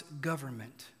God's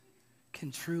government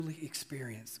can truly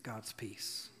experience God's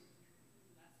peace.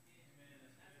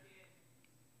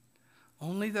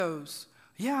 Only those,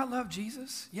 yeah, I love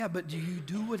Jesus. Yeah, but do you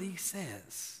do what he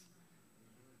says?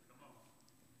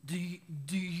 Do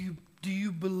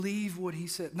you believe what he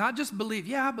said? Not just believe,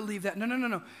 yeah, I believe that.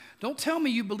 No. Don't tell me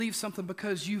you believe something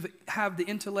because you have the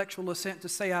intellectual assent to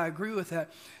say, I agree with that.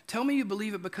 Tell me you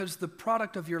believe it because the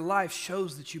product of your life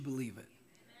shows that you believe it.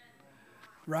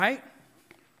 Right?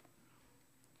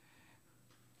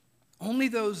 Only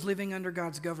those living under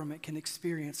God's government can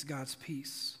experience God's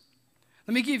peace.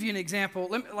 Let me give you an example,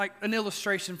 like an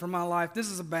illustration from my life. This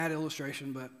is a bad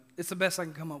illustration, but it's the best I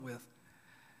can come up with.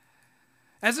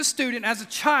 As a student, as a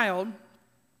child,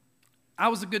 I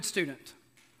was a good student.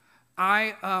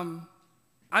 The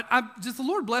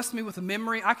Lord blessed me with a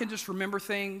memory. I can just remember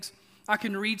things. I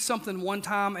can read something one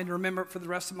time and remember it for the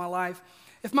rest of my life.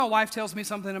 If my wife tells me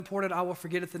something important, I will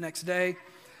forget it the next day.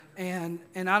 And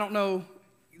I don't know,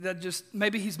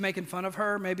 maybe he's making fun of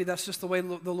her. Maybe that's just the way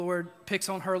the Lord picks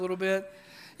on her a little bit.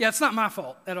 Yeah, it's not my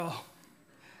fault at all.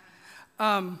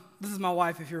 This is my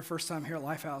wife if you're first time here at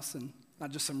LifeHouse, and not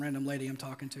just some random lady I'm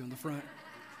talking to in the front.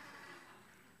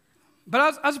 But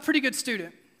I was a pretty good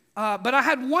student. But I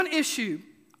had one issue.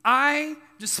 I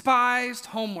despised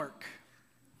homework.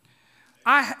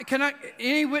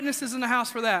 Any witnesses in the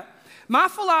house for that? My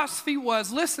philosophy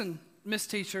was, listen, Miss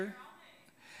Teacher,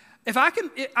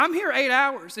 I'm here 8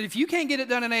 hours, and if you can't get it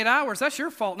done in 8 hours, that's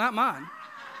your fault, not mine.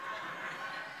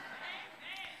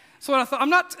 So what I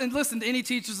thought, and listen to any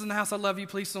teachers in the house, I love you,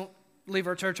 please don't leave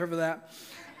our church over that.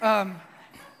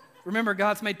 Remember,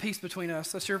 God's made peace between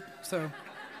us.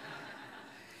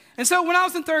 And so when I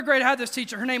was in third grade, I had this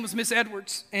teacher. Her name was Miss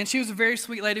Edwards, and she was a very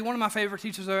sweet lady, one of my favorite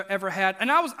teachers I ever had.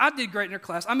 And I did great in her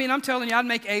class. I mean, I'm telling you, I'd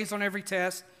make A's on every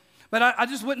test, but I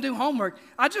just wouldn't do homework.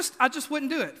 I just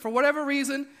wouldn't do it. For whatever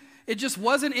reason, it just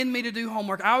wasn't in me to do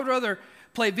homework. I would rather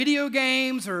play video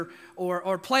games or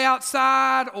play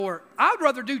outside, or I would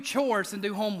rather do chores than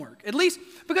do homework. At least,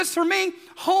 because for me,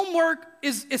 homework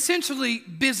is essentially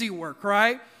busy work,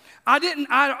 right?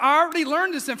 I already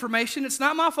learned this information. It's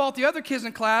not my fault the other kids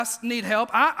in class need help.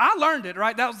 I learned it,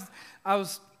 right?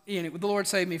 The Lord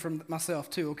saved me from myself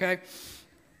too, okay?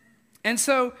 And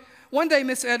so one day,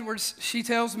 Miss Edwards, she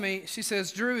tells me, she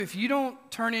says, Drew, if you don't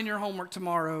turn in your homework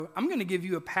tomorrow, I'm going to give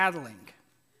you a paddling,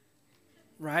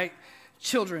 right?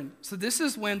 Children, so this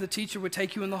is when the teacher would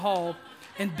take you in the hall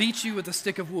and beat you with a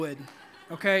stick of wood,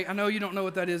 okay? I know you don't know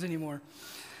what that is anymore.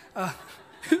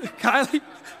 Kylie.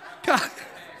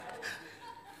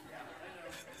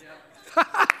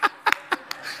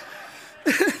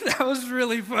 That was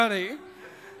really funny.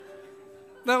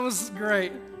 That was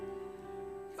great.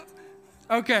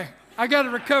 Okay, I got to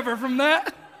recover from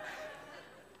that.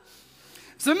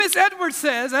 So Miss Edwards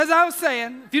says, as I was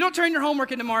saying, if you don't turn your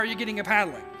homework in tomorrow, you're getting a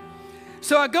paddling.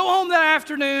 So I go home that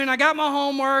afternoon, I got my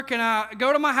homework, and I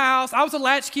go to my house. I was a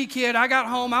latchkey kid. I got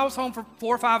home. I was home for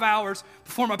 4 or 5 hours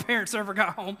before my parents ever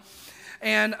got home.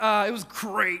 And it was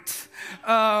great.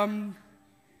 And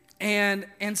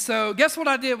so guess what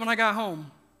I did when I got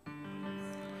home?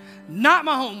 Not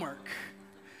my homework.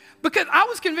 Because I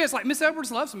was convinced, like, Miss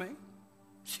Edwards loves me.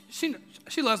 She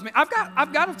loves me. I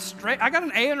got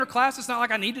an A in her class. It's not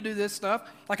like I need to do this stuff.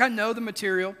 Like, I know the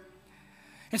material.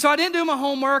 And so I didn't do my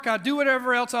homework. I do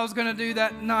whatever else I was going to do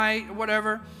that night or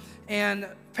whatever. And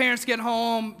parents get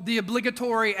home, the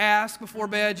obligatory ask before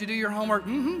bed, you do your homework?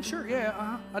 Sure,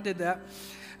 yeah, I did that.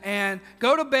 And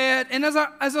go to bed. And as I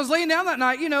was laying down that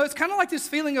night, it's kind of like this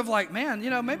feeling of like, man,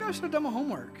 maybe I should have done my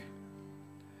homework.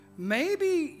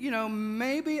 Maybe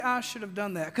I should have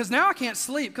done that. Because now I can't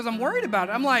sleep because I'm worried about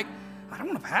it. I'm like, I don't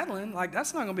want to paddle in. Like,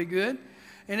 that's not going to be good.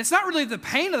 And it's not really the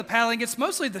pain of the paddling. It's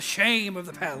mostly the shame of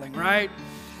the paddling, right?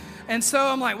 And so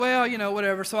I'm like, well,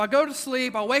 whatever. So I go to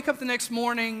sleep. I wake up the next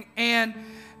morning, and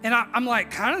I'm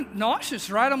like kind of nauseous,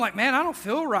 right? I'm like, man, I don't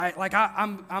feel right. Like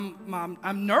I'm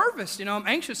nervous, I'm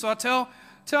anxious. So I tell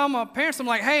my parents, I'm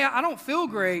like, hey, I don't feel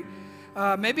great.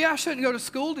 Maybe I shouldn't go to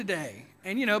school today.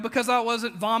 And because I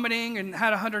wasn't vomiting and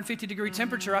had a 150-degree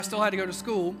temperature, I still had to go to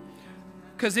school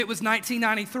because it was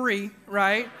 1993,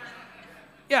 right?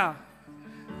 Yeah.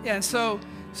 Yeah, and so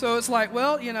it's like,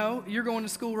 well, you're going to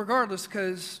school regardless,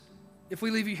 because if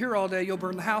we leave you here all day, you'll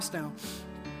burn the house down.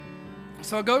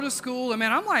 So I go to school, and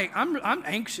man, I'm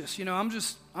anxious,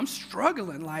 I'm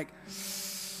struggling, like,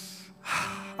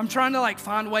 I'm trying to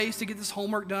find ways to get this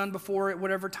homework done before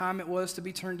whatever time it was to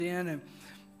be turned in. And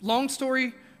long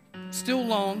story, still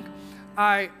long,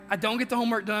 I don't get the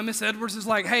homework done. Miss Edwards is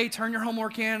like, hey, turn your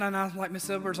homework in. And I'm like, Miss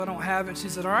Edwards, I don't have it. And she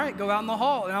said, all right, go out in the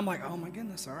hall. And I'm like, oh my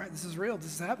goodness, all right, this is real,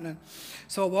 this is happening.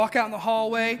 So I walk out in the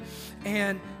hallway,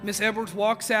 and Miss Edwards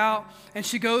walks out, and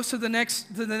she goes to the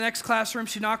next classroom.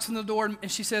 She knocks on the door,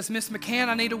 and she says, Miss McCann,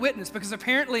 I need a witness, because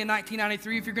apparently in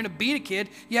 1993, if you're going to beat a kid,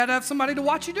 you had to have somebody to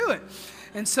watch you do it.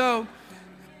 And so,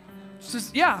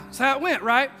 that's how it went,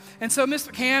 right? And so Miss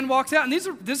McCann walks out, and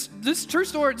this is true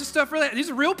story, this stuff really, these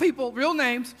are real people, real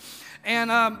names.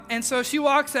 And so she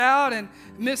walks out, and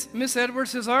Miss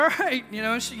Edwards says, all right,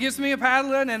 and she gives me a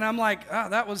paddling, and I'm like, oh,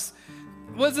 that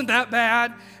wasn't that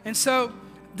bad. And so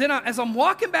then as I'm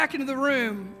walking back into the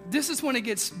room, this is when it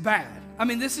gets bad. I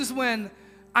mean, this is when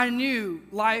I knew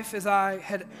life as I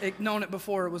had known it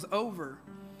before it was over.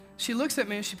 She looks at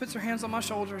me, and she puts her hands on my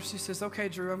shoulders. She says, okay,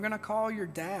 Drew, I'm going to call your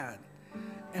dad,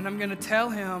 and I'm going to tell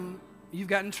him you've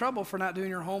got in trouble for not doing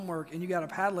your homework, and you got a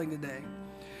paddling today.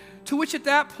 To which at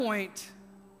that point,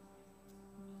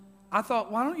 I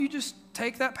thought, why don't you just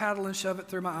take that paddle and shove it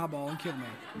through my eyeball and kill me?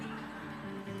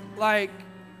 Like,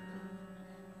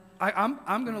 I'm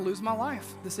going to lose my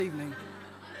life this evening.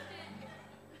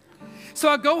 So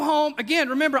I go home. Again,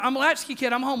 remember, I'm a latchkey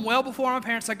kid. I'm home well before my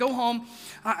parents. I go home.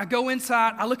 I go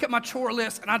inside. I look at my chore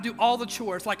list, and I do all the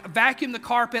chores, like vacuum the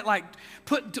carpet,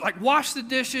 wash the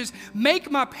dishes,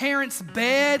 make my parents'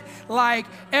 bed,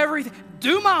 everything.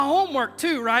 Do my homework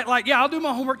too, right? I'll do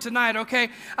my homework tonight, okay?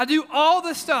 I do all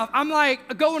the stuff. I'm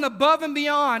going above and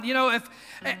beyond, if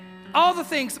all the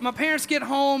things. My parents get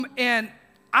home, and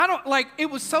I don't, it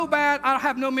was so bad, I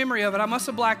have no memory of it. I must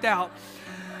have blacked out.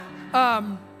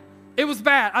 It was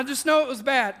bad. I just know it was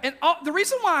bad. And the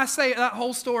reason why I say that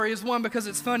whole story is, one, because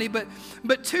it's funny, but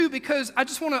two, because I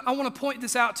want to point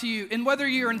this out to you. And whether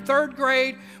you're in third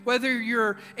grade, whether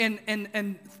you're in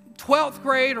 12th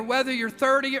grade, or whether you're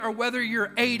 30 or whether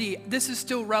you're 80, this is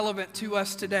still relevant to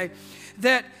us today.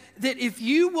 That if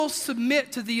you will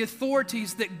submit to the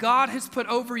authorities that God has put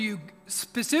over you,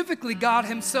 specifically God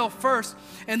himself first,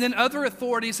 and then other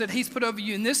authorities that he's put over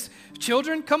you. And this,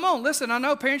 children, come on, listen, I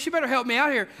know parents, you better help me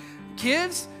out here.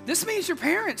 Kids, this means your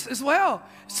parents as well.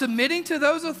 Submitting to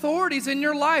those authorities in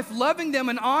your life, loving them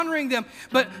and honoring them.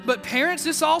 But parents,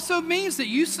 this also means that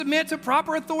you submit to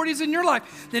proper authorities in your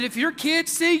life. That if your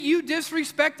kids see you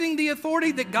disrespecting the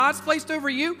authority that God's placed over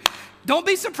you, don't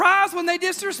be surprised when they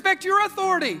disrespect your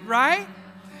authority, right?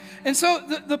 And so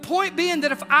the point being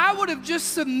that if I would have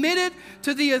just submitted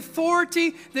to the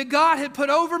authority that God had put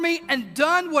over me and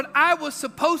done what I was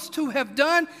supposed to have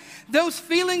done, those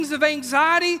feelings of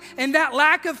anxiety and that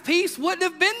lack of peace wouldn't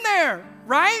have been there,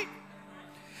 right?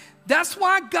 That's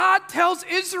why God tells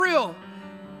Israel,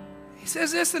 he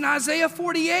says this in Isaiah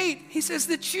 48, he says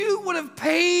that you would have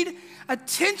paid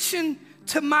attention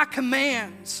to my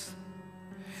commands,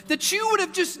 that you would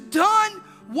have just done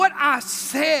what I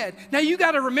said. Now you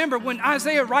got to remember, when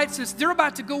Isaiah writes this, they're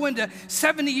about to go into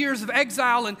 70 years of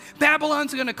exile, and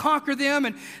Babylon's going to conquer them,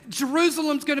 and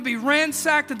Jerusalem's going to be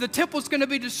ransacked, and the temple's going to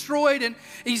be destroyed, and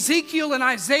Ezekiel and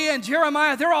Isaiah and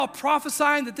Jeremiah, they're all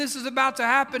prophesying that this is about to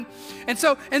happen. And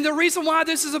the reason why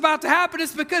this is about to happen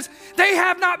is because they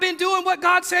have not been doing what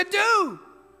God said do.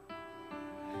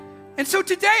 And so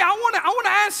today I want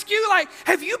to ask you,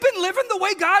 have you been living the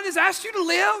way God has asked you to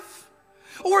live?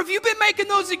 Or have you been making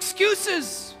those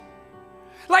excuses?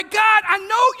 God, I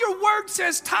know your word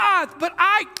says tithe, but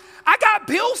I got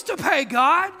bills to pay,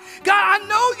 God. God, I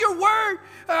know your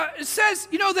word says,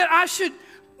 that I should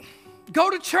go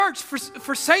to church,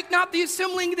 forsake not the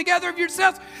assembling together of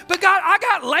yourselves. But God, I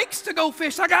got lakes to go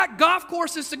fish. I got golf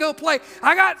courses to go play.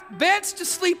 I got beds to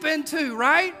sleep into,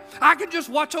 right? I can just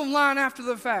watch online after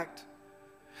the fact.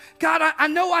 God, I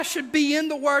know I should be in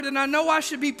the Word, and I know I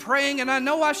should be praying, and I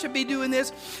know I should be doing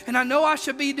this, and I know I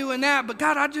should be doing that, but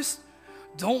God, I just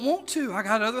don't want to. I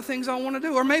got other things I want to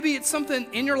do. Or maybe it's something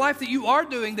in your life that you are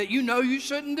doing that you know you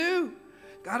shouldn't do.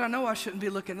 God, I know I shouldn't be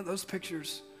looking at those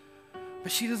pictures,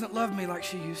 but she doesn't love me like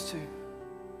she used to.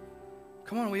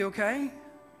 Come on, are we okay?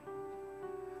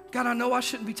 God, I know I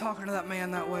shouldn't be talking to that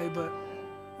man that way, but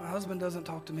my husband doesn't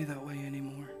talk to me that way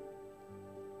anymore.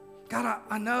 God,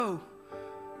 I know.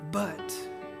 But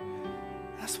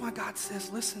that's why God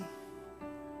says, listen,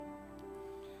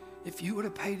 if you would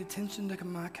have paid attention to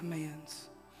my commands,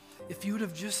 if you would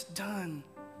have just done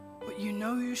what you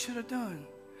know you should have done,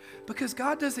 Because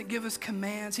God doesn't give us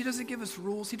commands. He doesn't give us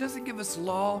rules. He doesn't give us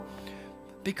law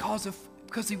because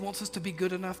he wants us to be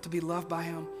good enough to be loved by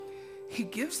him. He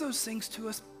gives those things to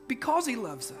us because he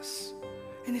loves us.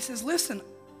 And he says, listen,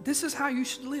 this is how you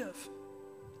should live.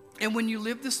 And when you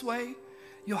live this way,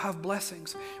 you'll have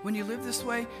blessings. When you live this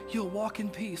way, you'll walk in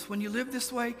peace. When you live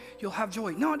this way, you'll have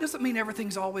joy. No, it doesn't mean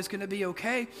everything's always going to be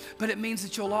okay, but it means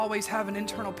that you'll always have an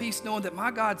internal peace knowing that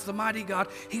my God's the mighty God.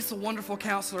 He's the wonderful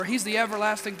counselor. He's the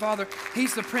everlasting Father.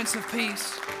 He's the Prince of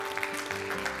Peace.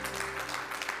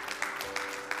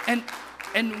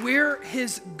 And where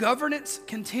his governance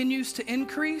continues to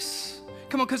increase,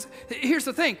 come on, because here's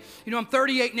the thing. I'm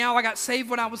 38 now. I got saved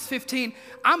when I was 15.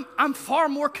 I'm far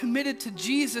more committed to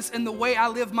Jesus in the way I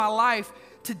live my life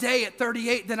today at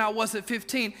 38 than I was at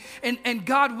 15. And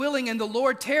God willing, and the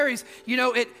Lord tarries,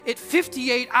 at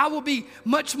 58, I will be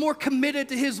much more committed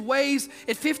to his ways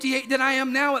at 58 than I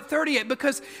am now at 38,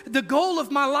 because the goal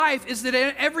of my life is that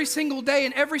every single day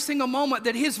and every single moment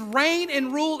that his reign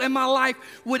and rule in my life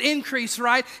would increase,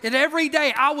 right? And every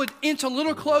day I would inch a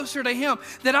little closer to him,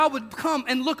 that I would come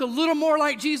and look a little more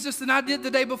like Jesus than I did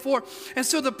the day before. And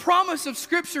so the promise of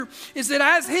Scripture is that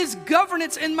as his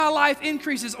governance in my life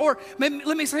increases, or maybe,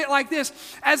 let me say it like this: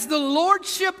 as the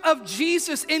lordship of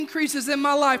Jesus increases in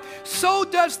my life, so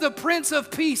does the Prince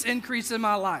of Peace increase in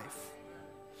my life.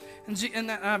 And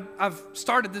I've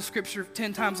started this scripture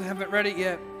 10 times and haven't read it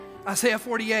yet. Isaiah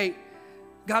 48,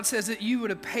 God says that you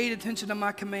would have paid attention to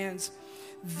my commands,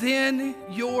 then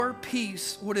your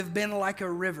peace would have been like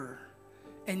a river,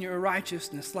 and your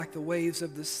righteousness like the waves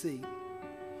of the sea.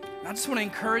 And I just want to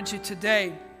encourage you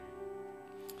today,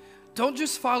 don't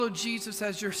just follow Jesus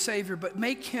as your Savior, but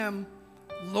make him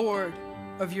Lord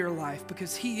of your life,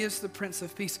 because he is the Prince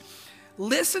of Peace.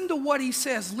 Listen to what he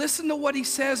says. Listen to what he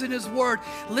says in his word.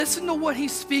 Listen to what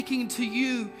he's speaking to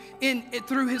you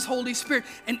through his Holy Spirit.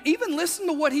 And even listen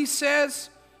to what he says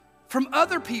from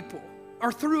other people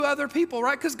or through other people,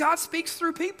 right? Because God speaks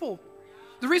through people.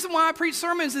 The reason why I preach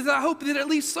sermons is that I hope that at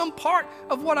least some part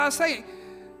of what I say,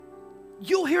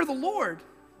 you'll hear the Lord.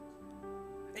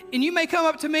 And you may come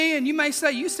up to me and you may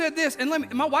say, you said this. And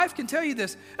my wife can tell you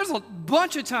this. There's a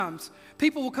bunch of times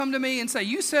people will come to me and say,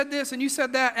 you said this and you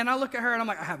said that. And I look at her and I'm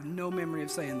like, I have no memory of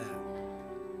saying that.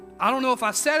 I don't know if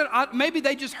I said it. Maybe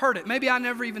they just heard it. Maybe I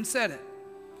never even said it.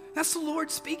 That's the Lord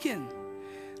speaking.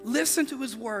 Listen to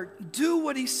his word. Do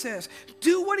what he says.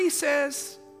 Do what he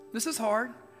says. This is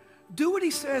hard. Do what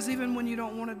he says even when you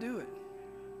don't want to do it.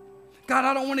 God,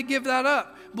 I don't want to give that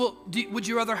up. Well, would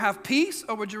you rather have peace,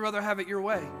 or would you rather have it your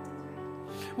way?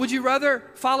 Would you rather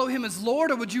follow him as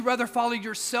Lord, or would you rather follow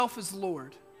yourself as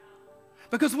Lord?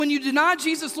 Because when you deny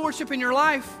Jesus' lordship in your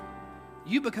life,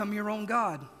 you become your own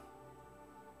God.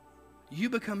 You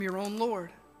become your own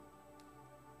Lord.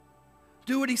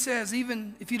 Do what he says,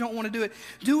 even if you don't want to do it.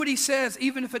 Do what he says,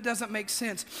 even if it doesn't make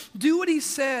sense. Do what he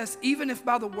says, even if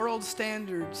by the world's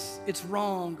standards it's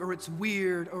wrong, or it's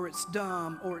weird, or it's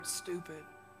dumb, or it's stupid.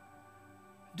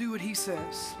 Do what he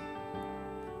says.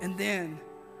 And then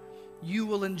you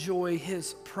will enjoy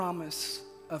his promise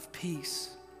of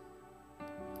peace.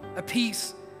 A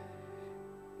peace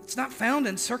that's not found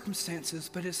in circumstances,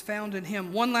 but is found in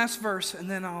him. One last verse, and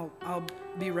then I'll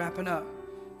be wrapping up.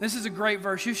 This is a great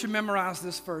verse. You should memorize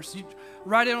this verse. You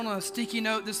write it on a sticky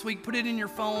note this week. Put it in your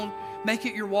phone. Make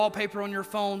it your wallpaper on your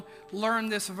phone. Learn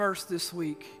this verse this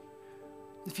week.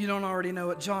 If you don't already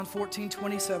know it, John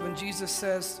 14:27, Jesus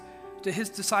says to his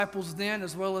disciples then,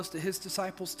 as well as to his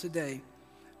disciples today,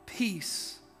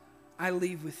 peace I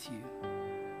leave with you.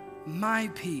 My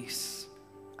peace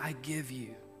I give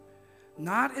you.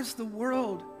 Not as the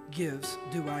world gives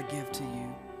do I give to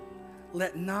you.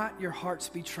 Let not your hearts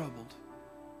be troubled,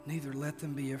 neither let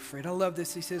them be afraid. I love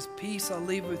this. He says, peace I'll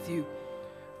leave with you,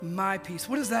 my peace.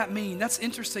 What does that mean? That's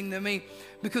interesting to me,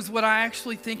 because what I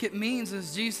actually think it means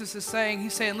is Jesus is saying,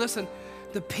 he's saying, listen,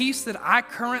 the peace that I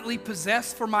currently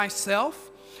possess for myself,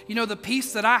 the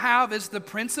peace that I have is the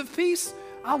Prince of Peace.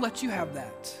 I'll let you have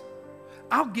that.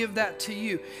 I'll give that to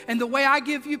you. And the way I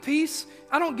give you peace,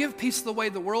 I don't give peace the way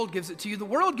the world gives it to you. The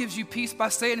world gives you peace by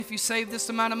saying if you save this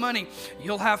amount of money,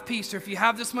 you'll have peace. Or if you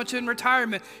have this much in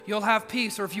retirement, you'll have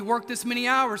peace. Or if you work this many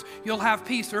hours, you'll have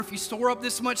peace. Or if you store up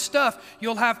this much stuff,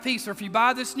 you'll have peace. Or if you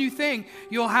buy this new thing,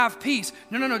 you'll have peace.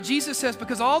 No. Jesus says,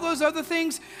 because all those other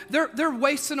things, they're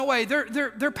wasting away.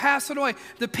 They're passing away.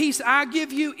 The peace I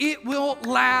give you, it will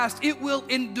last. It will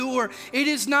endure. It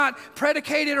is not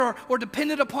predicated or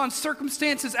dependent upon circumstances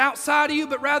outside of you,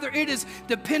 but rather it is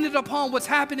dependent upon what's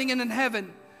happening in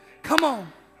heaven. Come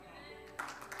on.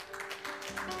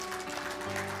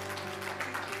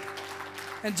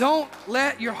 And don't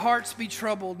let your hearts be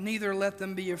troubled, neither let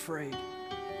them be afraid.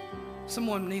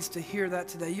 Someone needs to hear that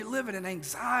today. You're living in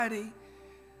anxiety.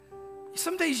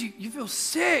 Some days you feel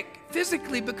sick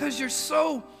physically because you're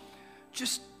so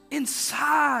just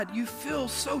inside. You feel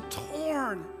so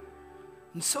torn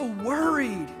and so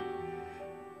worried.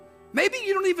 Maybe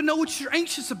you don't even know what you're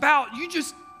anxious about. You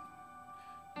just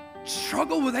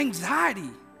struggle with anxiety.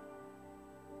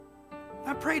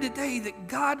 I pray today that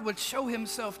God would show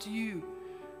himself to you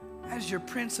as your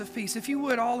Prince of Peace. If you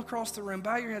would, all across the room,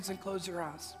 bow your heads and close your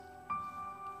eyes.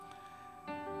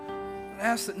 I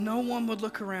ask that no one would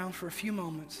look around for a few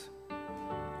moments.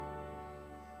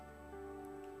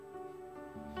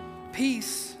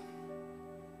 Peace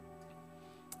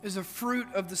is a fruit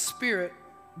of the Spirit,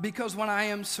 because when I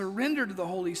am surrendered to the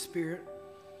Holy Spirit,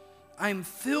 I am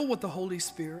filled with the Holy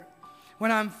Spirit.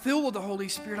 When I'm filled with the Holy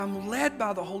Spirit, I'm led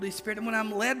by the Holy Spirit. And when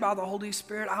I'm led by the Holy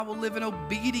Spirit, I will live in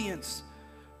obedience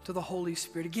to the Holy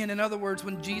Spirit. Again, in other words,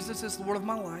 when Jesus is Lord of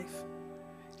my life,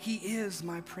 he is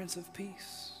my Prince of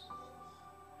Peace.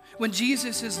 When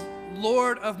Jesus is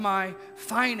Lord of my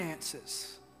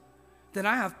finances, then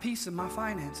I have peace in my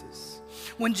finances.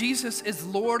 When Jesus is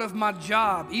Lord of my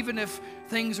job, even if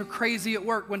things are crazy at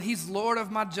work, when he's Lord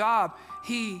of my job,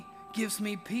 he gives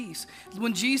me peace.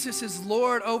 When Jesus is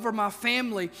Lord over my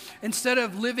family, instead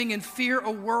of living in fear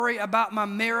or worry about my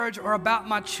marriage or about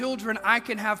my children, I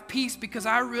can have peace because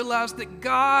I realize that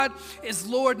God is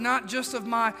Lord not just of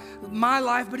my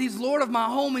life, but he's Lord of my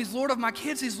home, he's Lord of my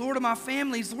kids, he's Lord of my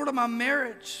family, he's Lord of my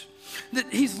marriage.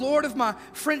 That he's Lord of my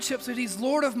friendships, that he's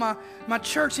Lord of my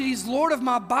church, that he's Lord of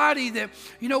my body, that,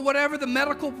 whatever the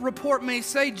medical report may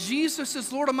say, Jesus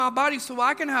is Lord of my body, so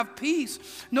I can have peace,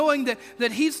 knowing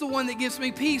that he's the one that gives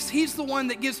me peace, he's the one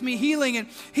that gives me healing, and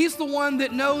he's the one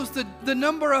that knows the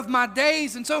number of my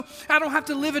days. And so I don't have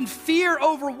to live in fear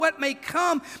over what may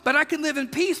come, but I can live in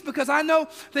peace because I know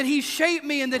that he's shaped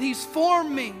me and that he's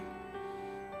formed me.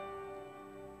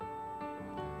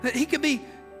 That he could be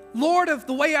Lord of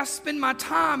the way I spend my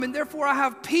time, and therefore I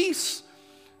have peace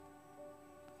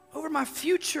over my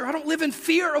future. I don't live in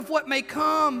fear of what may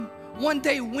come one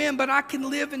day when, but I can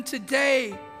live in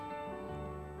today.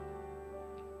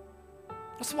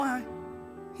 That's why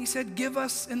he said, give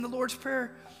us in the Lord's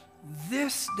Prayer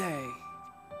this day.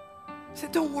 He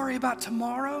said, don't worry about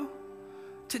tomorrow.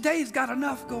 Today's got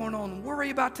enough going on. Worry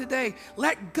about today.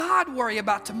 Let God worry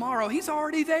about tomorrow. He's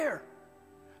already there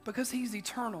because he's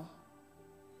eternal.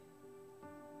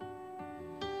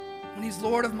 When he's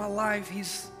Lord of my life,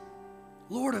 he's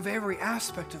Lord of every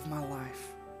aspect of my life.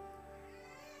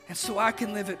 And so I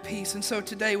can live at peace. And so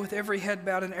today, with every head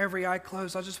bowed and every eye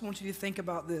closed, I just want you to think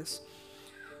about this.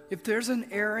 If there's an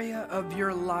area of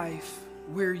your life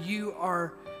where you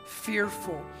are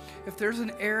fearful, if there's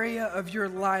an area of your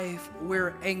life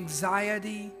where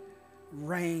anxiety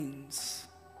reigns,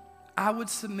 I would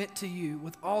submit to you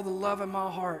with all the love in my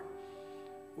heart,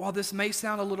 while this may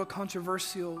sound a little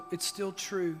controversial, it's still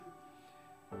true.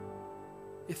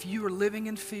 If you are living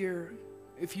in fear,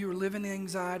 if you are living in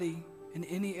anxiety in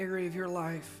any area of your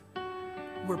life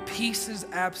where peace is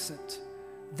absent,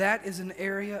 that is an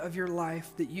area of your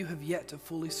life that you have yet to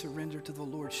fully surrender to the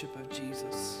Lordship of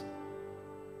Jesus.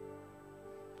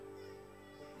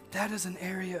 That is an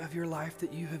area of your life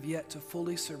that you have yet to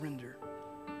fully surrender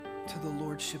to the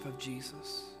Lordship of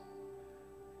Jesus.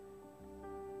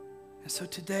 And so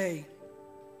today,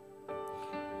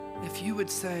 if you would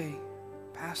say,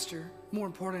 Pastor, more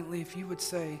importantly, if you would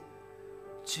say,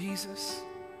 Jesus,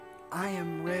 I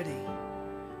am ready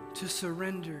to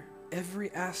surrender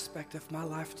every aspect of my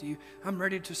life to you. I'm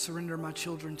ready to surrender my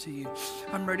children to you.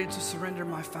 I'm ready to surrender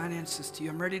my finances to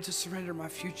you. I'm ready to surrender my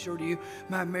future to you,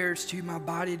 my marriage to you, my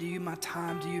body to you, my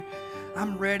time to you.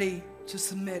 I'm ready to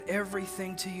submit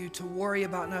everything to you, to worry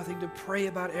about nothing, to pray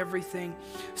about everything,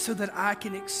 so that I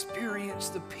can experience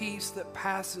the peace that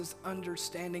passes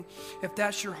understanding. If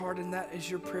that's your heart and that is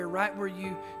your prayer, right where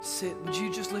you sit, would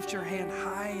you just lift your hand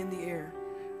high in the air,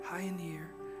 high in the air,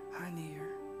 high in the air,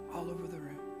 all over the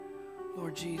room.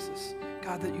 Lord Jesus,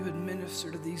 God, that you would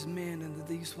minister to these men and to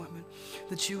these women,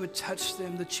 that you would touch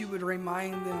them, that you would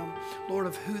remind them, Lord,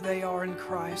 of who they are in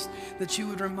Christ, that you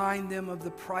would remind them of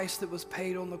the price that was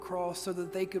paid on the cross so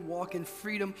that they could walk in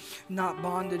freedom, not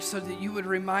bondage, so that you would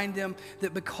remind them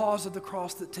that because of the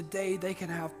cross, that today they can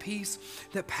have peace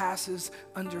that passes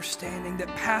understanding,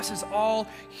 that passes all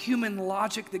human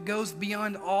logic, that goes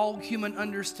beyond all human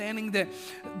understanding, that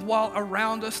while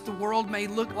around us the world may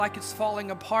look like it's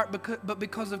falling apart, but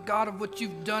because of God, of what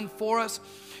you've done for us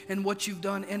and what you've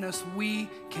done in us, we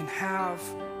can have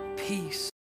peace.